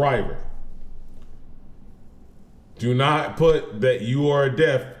the driver, do not put that you are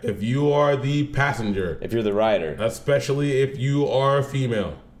deaf if you are the passenger. If you're the rider. Especially if you are a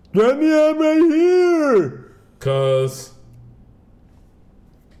female. Let me out right here. Because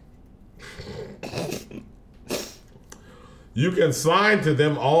you can sign to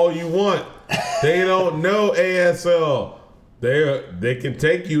them all you want. They don't know ASL. They can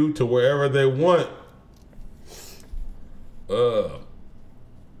take you to wherever they want.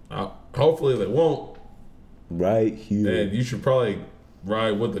 Hopefully they won't. Right here. And you should probably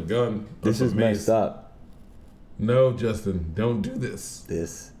ride with a gun. This is messed up. No, Justin, don't do this.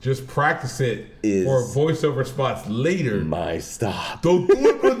 This just practice it is for voiceover spots later. My stop. Don't do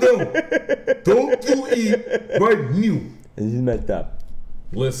it for them. Don't do it right now. This is messed up.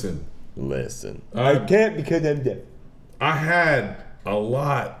 Listen. I can't because I'm deaf. I had a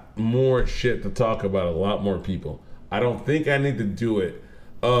lot more shit to talk about, a lot more people. I don't think I need to do it.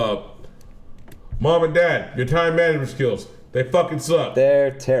 Mom and Dad, your time management skills, they fucking suck.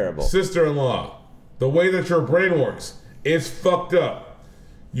 They're terrible. Sister-in-law, the way that your brain works, it's fucked up.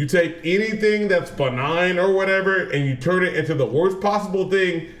 You take anything that's benign or whatever and you turn it into the worst possible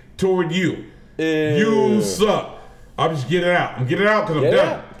thing toward you. Ew. You suck. I'm just getting it out. I'm getting it out because I'm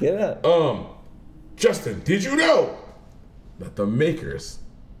done. Get it out. Justin, did you know that the makers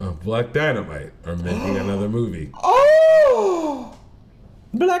of Black Dynamite are making another movie? Oh!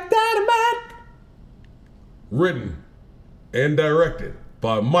 Black Dynamite! Written and directed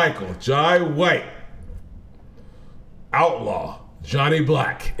by Michael Jai White. Outlaw Johnny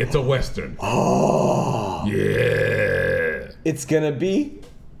Black. It's a Western. Oh! Yeah. It's gonna be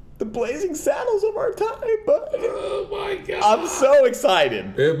the Blazing Saddles of our time, bud. Oh my God. I'm so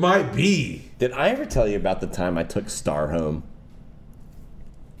excited. It might be. Did I ever tell you about the time I took Star home?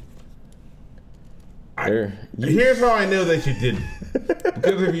 Here's how I know that you didn't.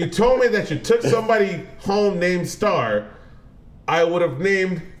 Because if you told me that you took somebody home named Star, I would have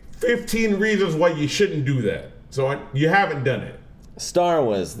named 15 reasons why you shouldn't do that. So you haven't done it. Star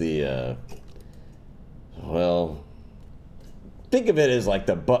was the, well, think of it as like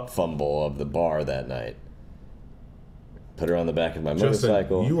the butt fumble of the bar that night. Put her on the back of my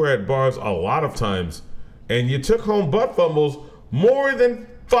motorcycle. You were at bars a lot of times, and you took home butt fumbles more than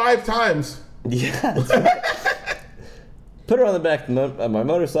 5 times. Yeah. Put her on the back of my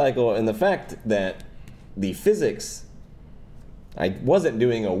motorcycle, and the fact that the physics, I wasn't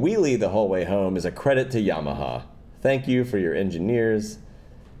doing a wheelie the whole way home, is a credit to Yamaha. Thank you for your engineers.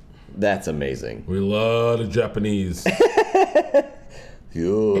 That's amazing. We love the Japanese.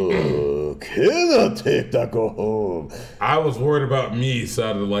 You cannot take that go home. I was worried about me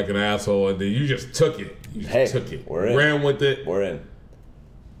sounding like an asshole, and then you just took it. You just took it. We're in. Ran with it. We're in.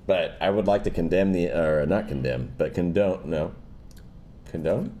 But I would like to condemn not condemn, but condone. No.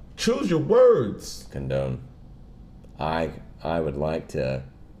 Condone? Choose your words. Condone. I would like to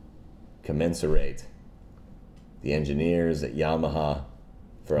commensurate the engineers at Yamaha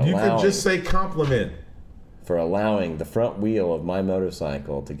for allowing... You can just say compliment. For allowing the front wheel of my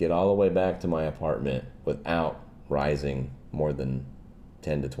motorcycle to get all the way back to my apartment without rising more than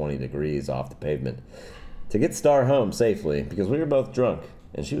 10 to 20 degrees off the pavement. To get Star home safely, because we were both drunk,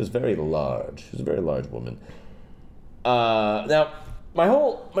 and she was very large. She was a very large woman. Now, my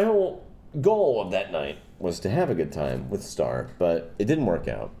whole goal of that night was to have a good time with Star, but it didn't work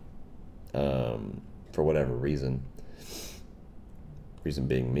out for whatever reason. Reason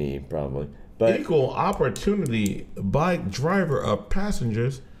being me, probably. But equal opportunity bike driver of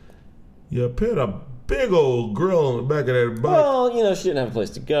passengers. You put a big old grill on the back of that bike. Well, she didn't have a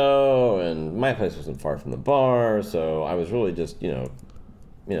place to go, and my place wasn't far from the bar, so I was really just,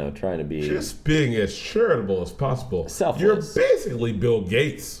 trying to be... Just being as charitable as possible. Selfless. You're basically Bill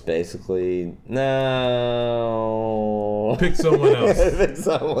Gates. Basically, no. Pick someone else. Pick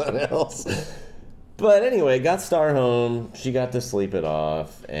someone else. But anyway, got Star home. She got to sleep it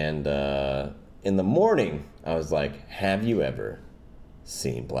off. And in the morning, I was like, have you ever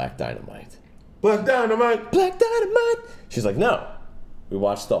seen Black Dynamite? Black Dynamite! Black Dynamite! She's like, no. We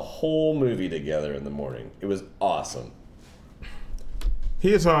watched the whole movie together in the morning. It was awesome.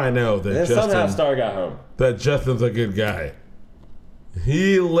 Here's how I know that somehow Star got home. That Justin's a good guy.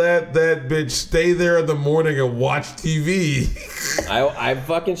 He let that bitch stay there in the morning and watch TV. I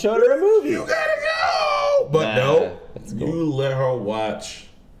fucking showed her a movie. You gotta go! But no, cool. You let her watch.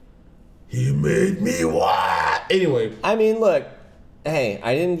 He made me watch. Anyway. I mean, look. Hey,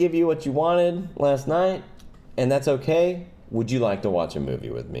 I didn't give you what you wanted last night, and that's okay. Would you like to watch a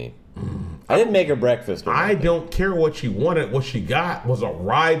movie with me? I didn't make her breakfast. I don't care what she wanted. What she got was a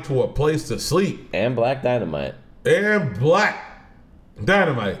ride to a place to sleep. And Black Dynamite. And Black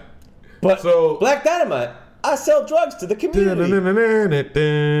Dynamite. But Black Dynamite, I sell drugs to the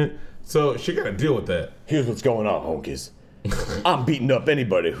community. So she got to deal with that. Here's what's going on, honkies. I'm beating up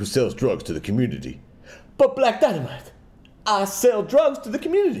anybody who sells drugs to the community. But Black Dynamite, I sell drugs to the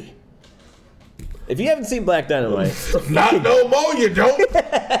community. If you haven't seen Black Dynamite... Not no more, you don't.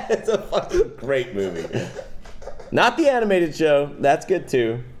 It's a fucking great movie. Not the animated show. That's good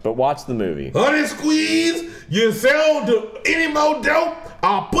too. But watch the movie. Honey squeeze, you sell any more dope,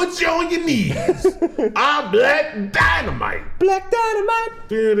 I'll put you on your knees. I'm Black Dynamite. Black Dynamite.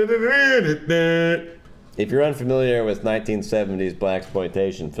 If you're unfamiliar with 1970s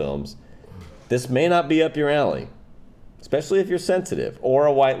blaxploitation films, this may not be up your alley. Especially if you're sensitive or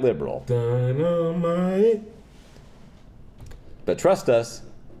a white liberal. Dynamite. But trust us,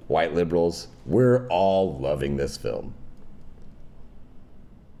 white liberals, we're all loving this film.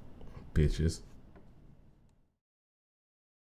 Bitches.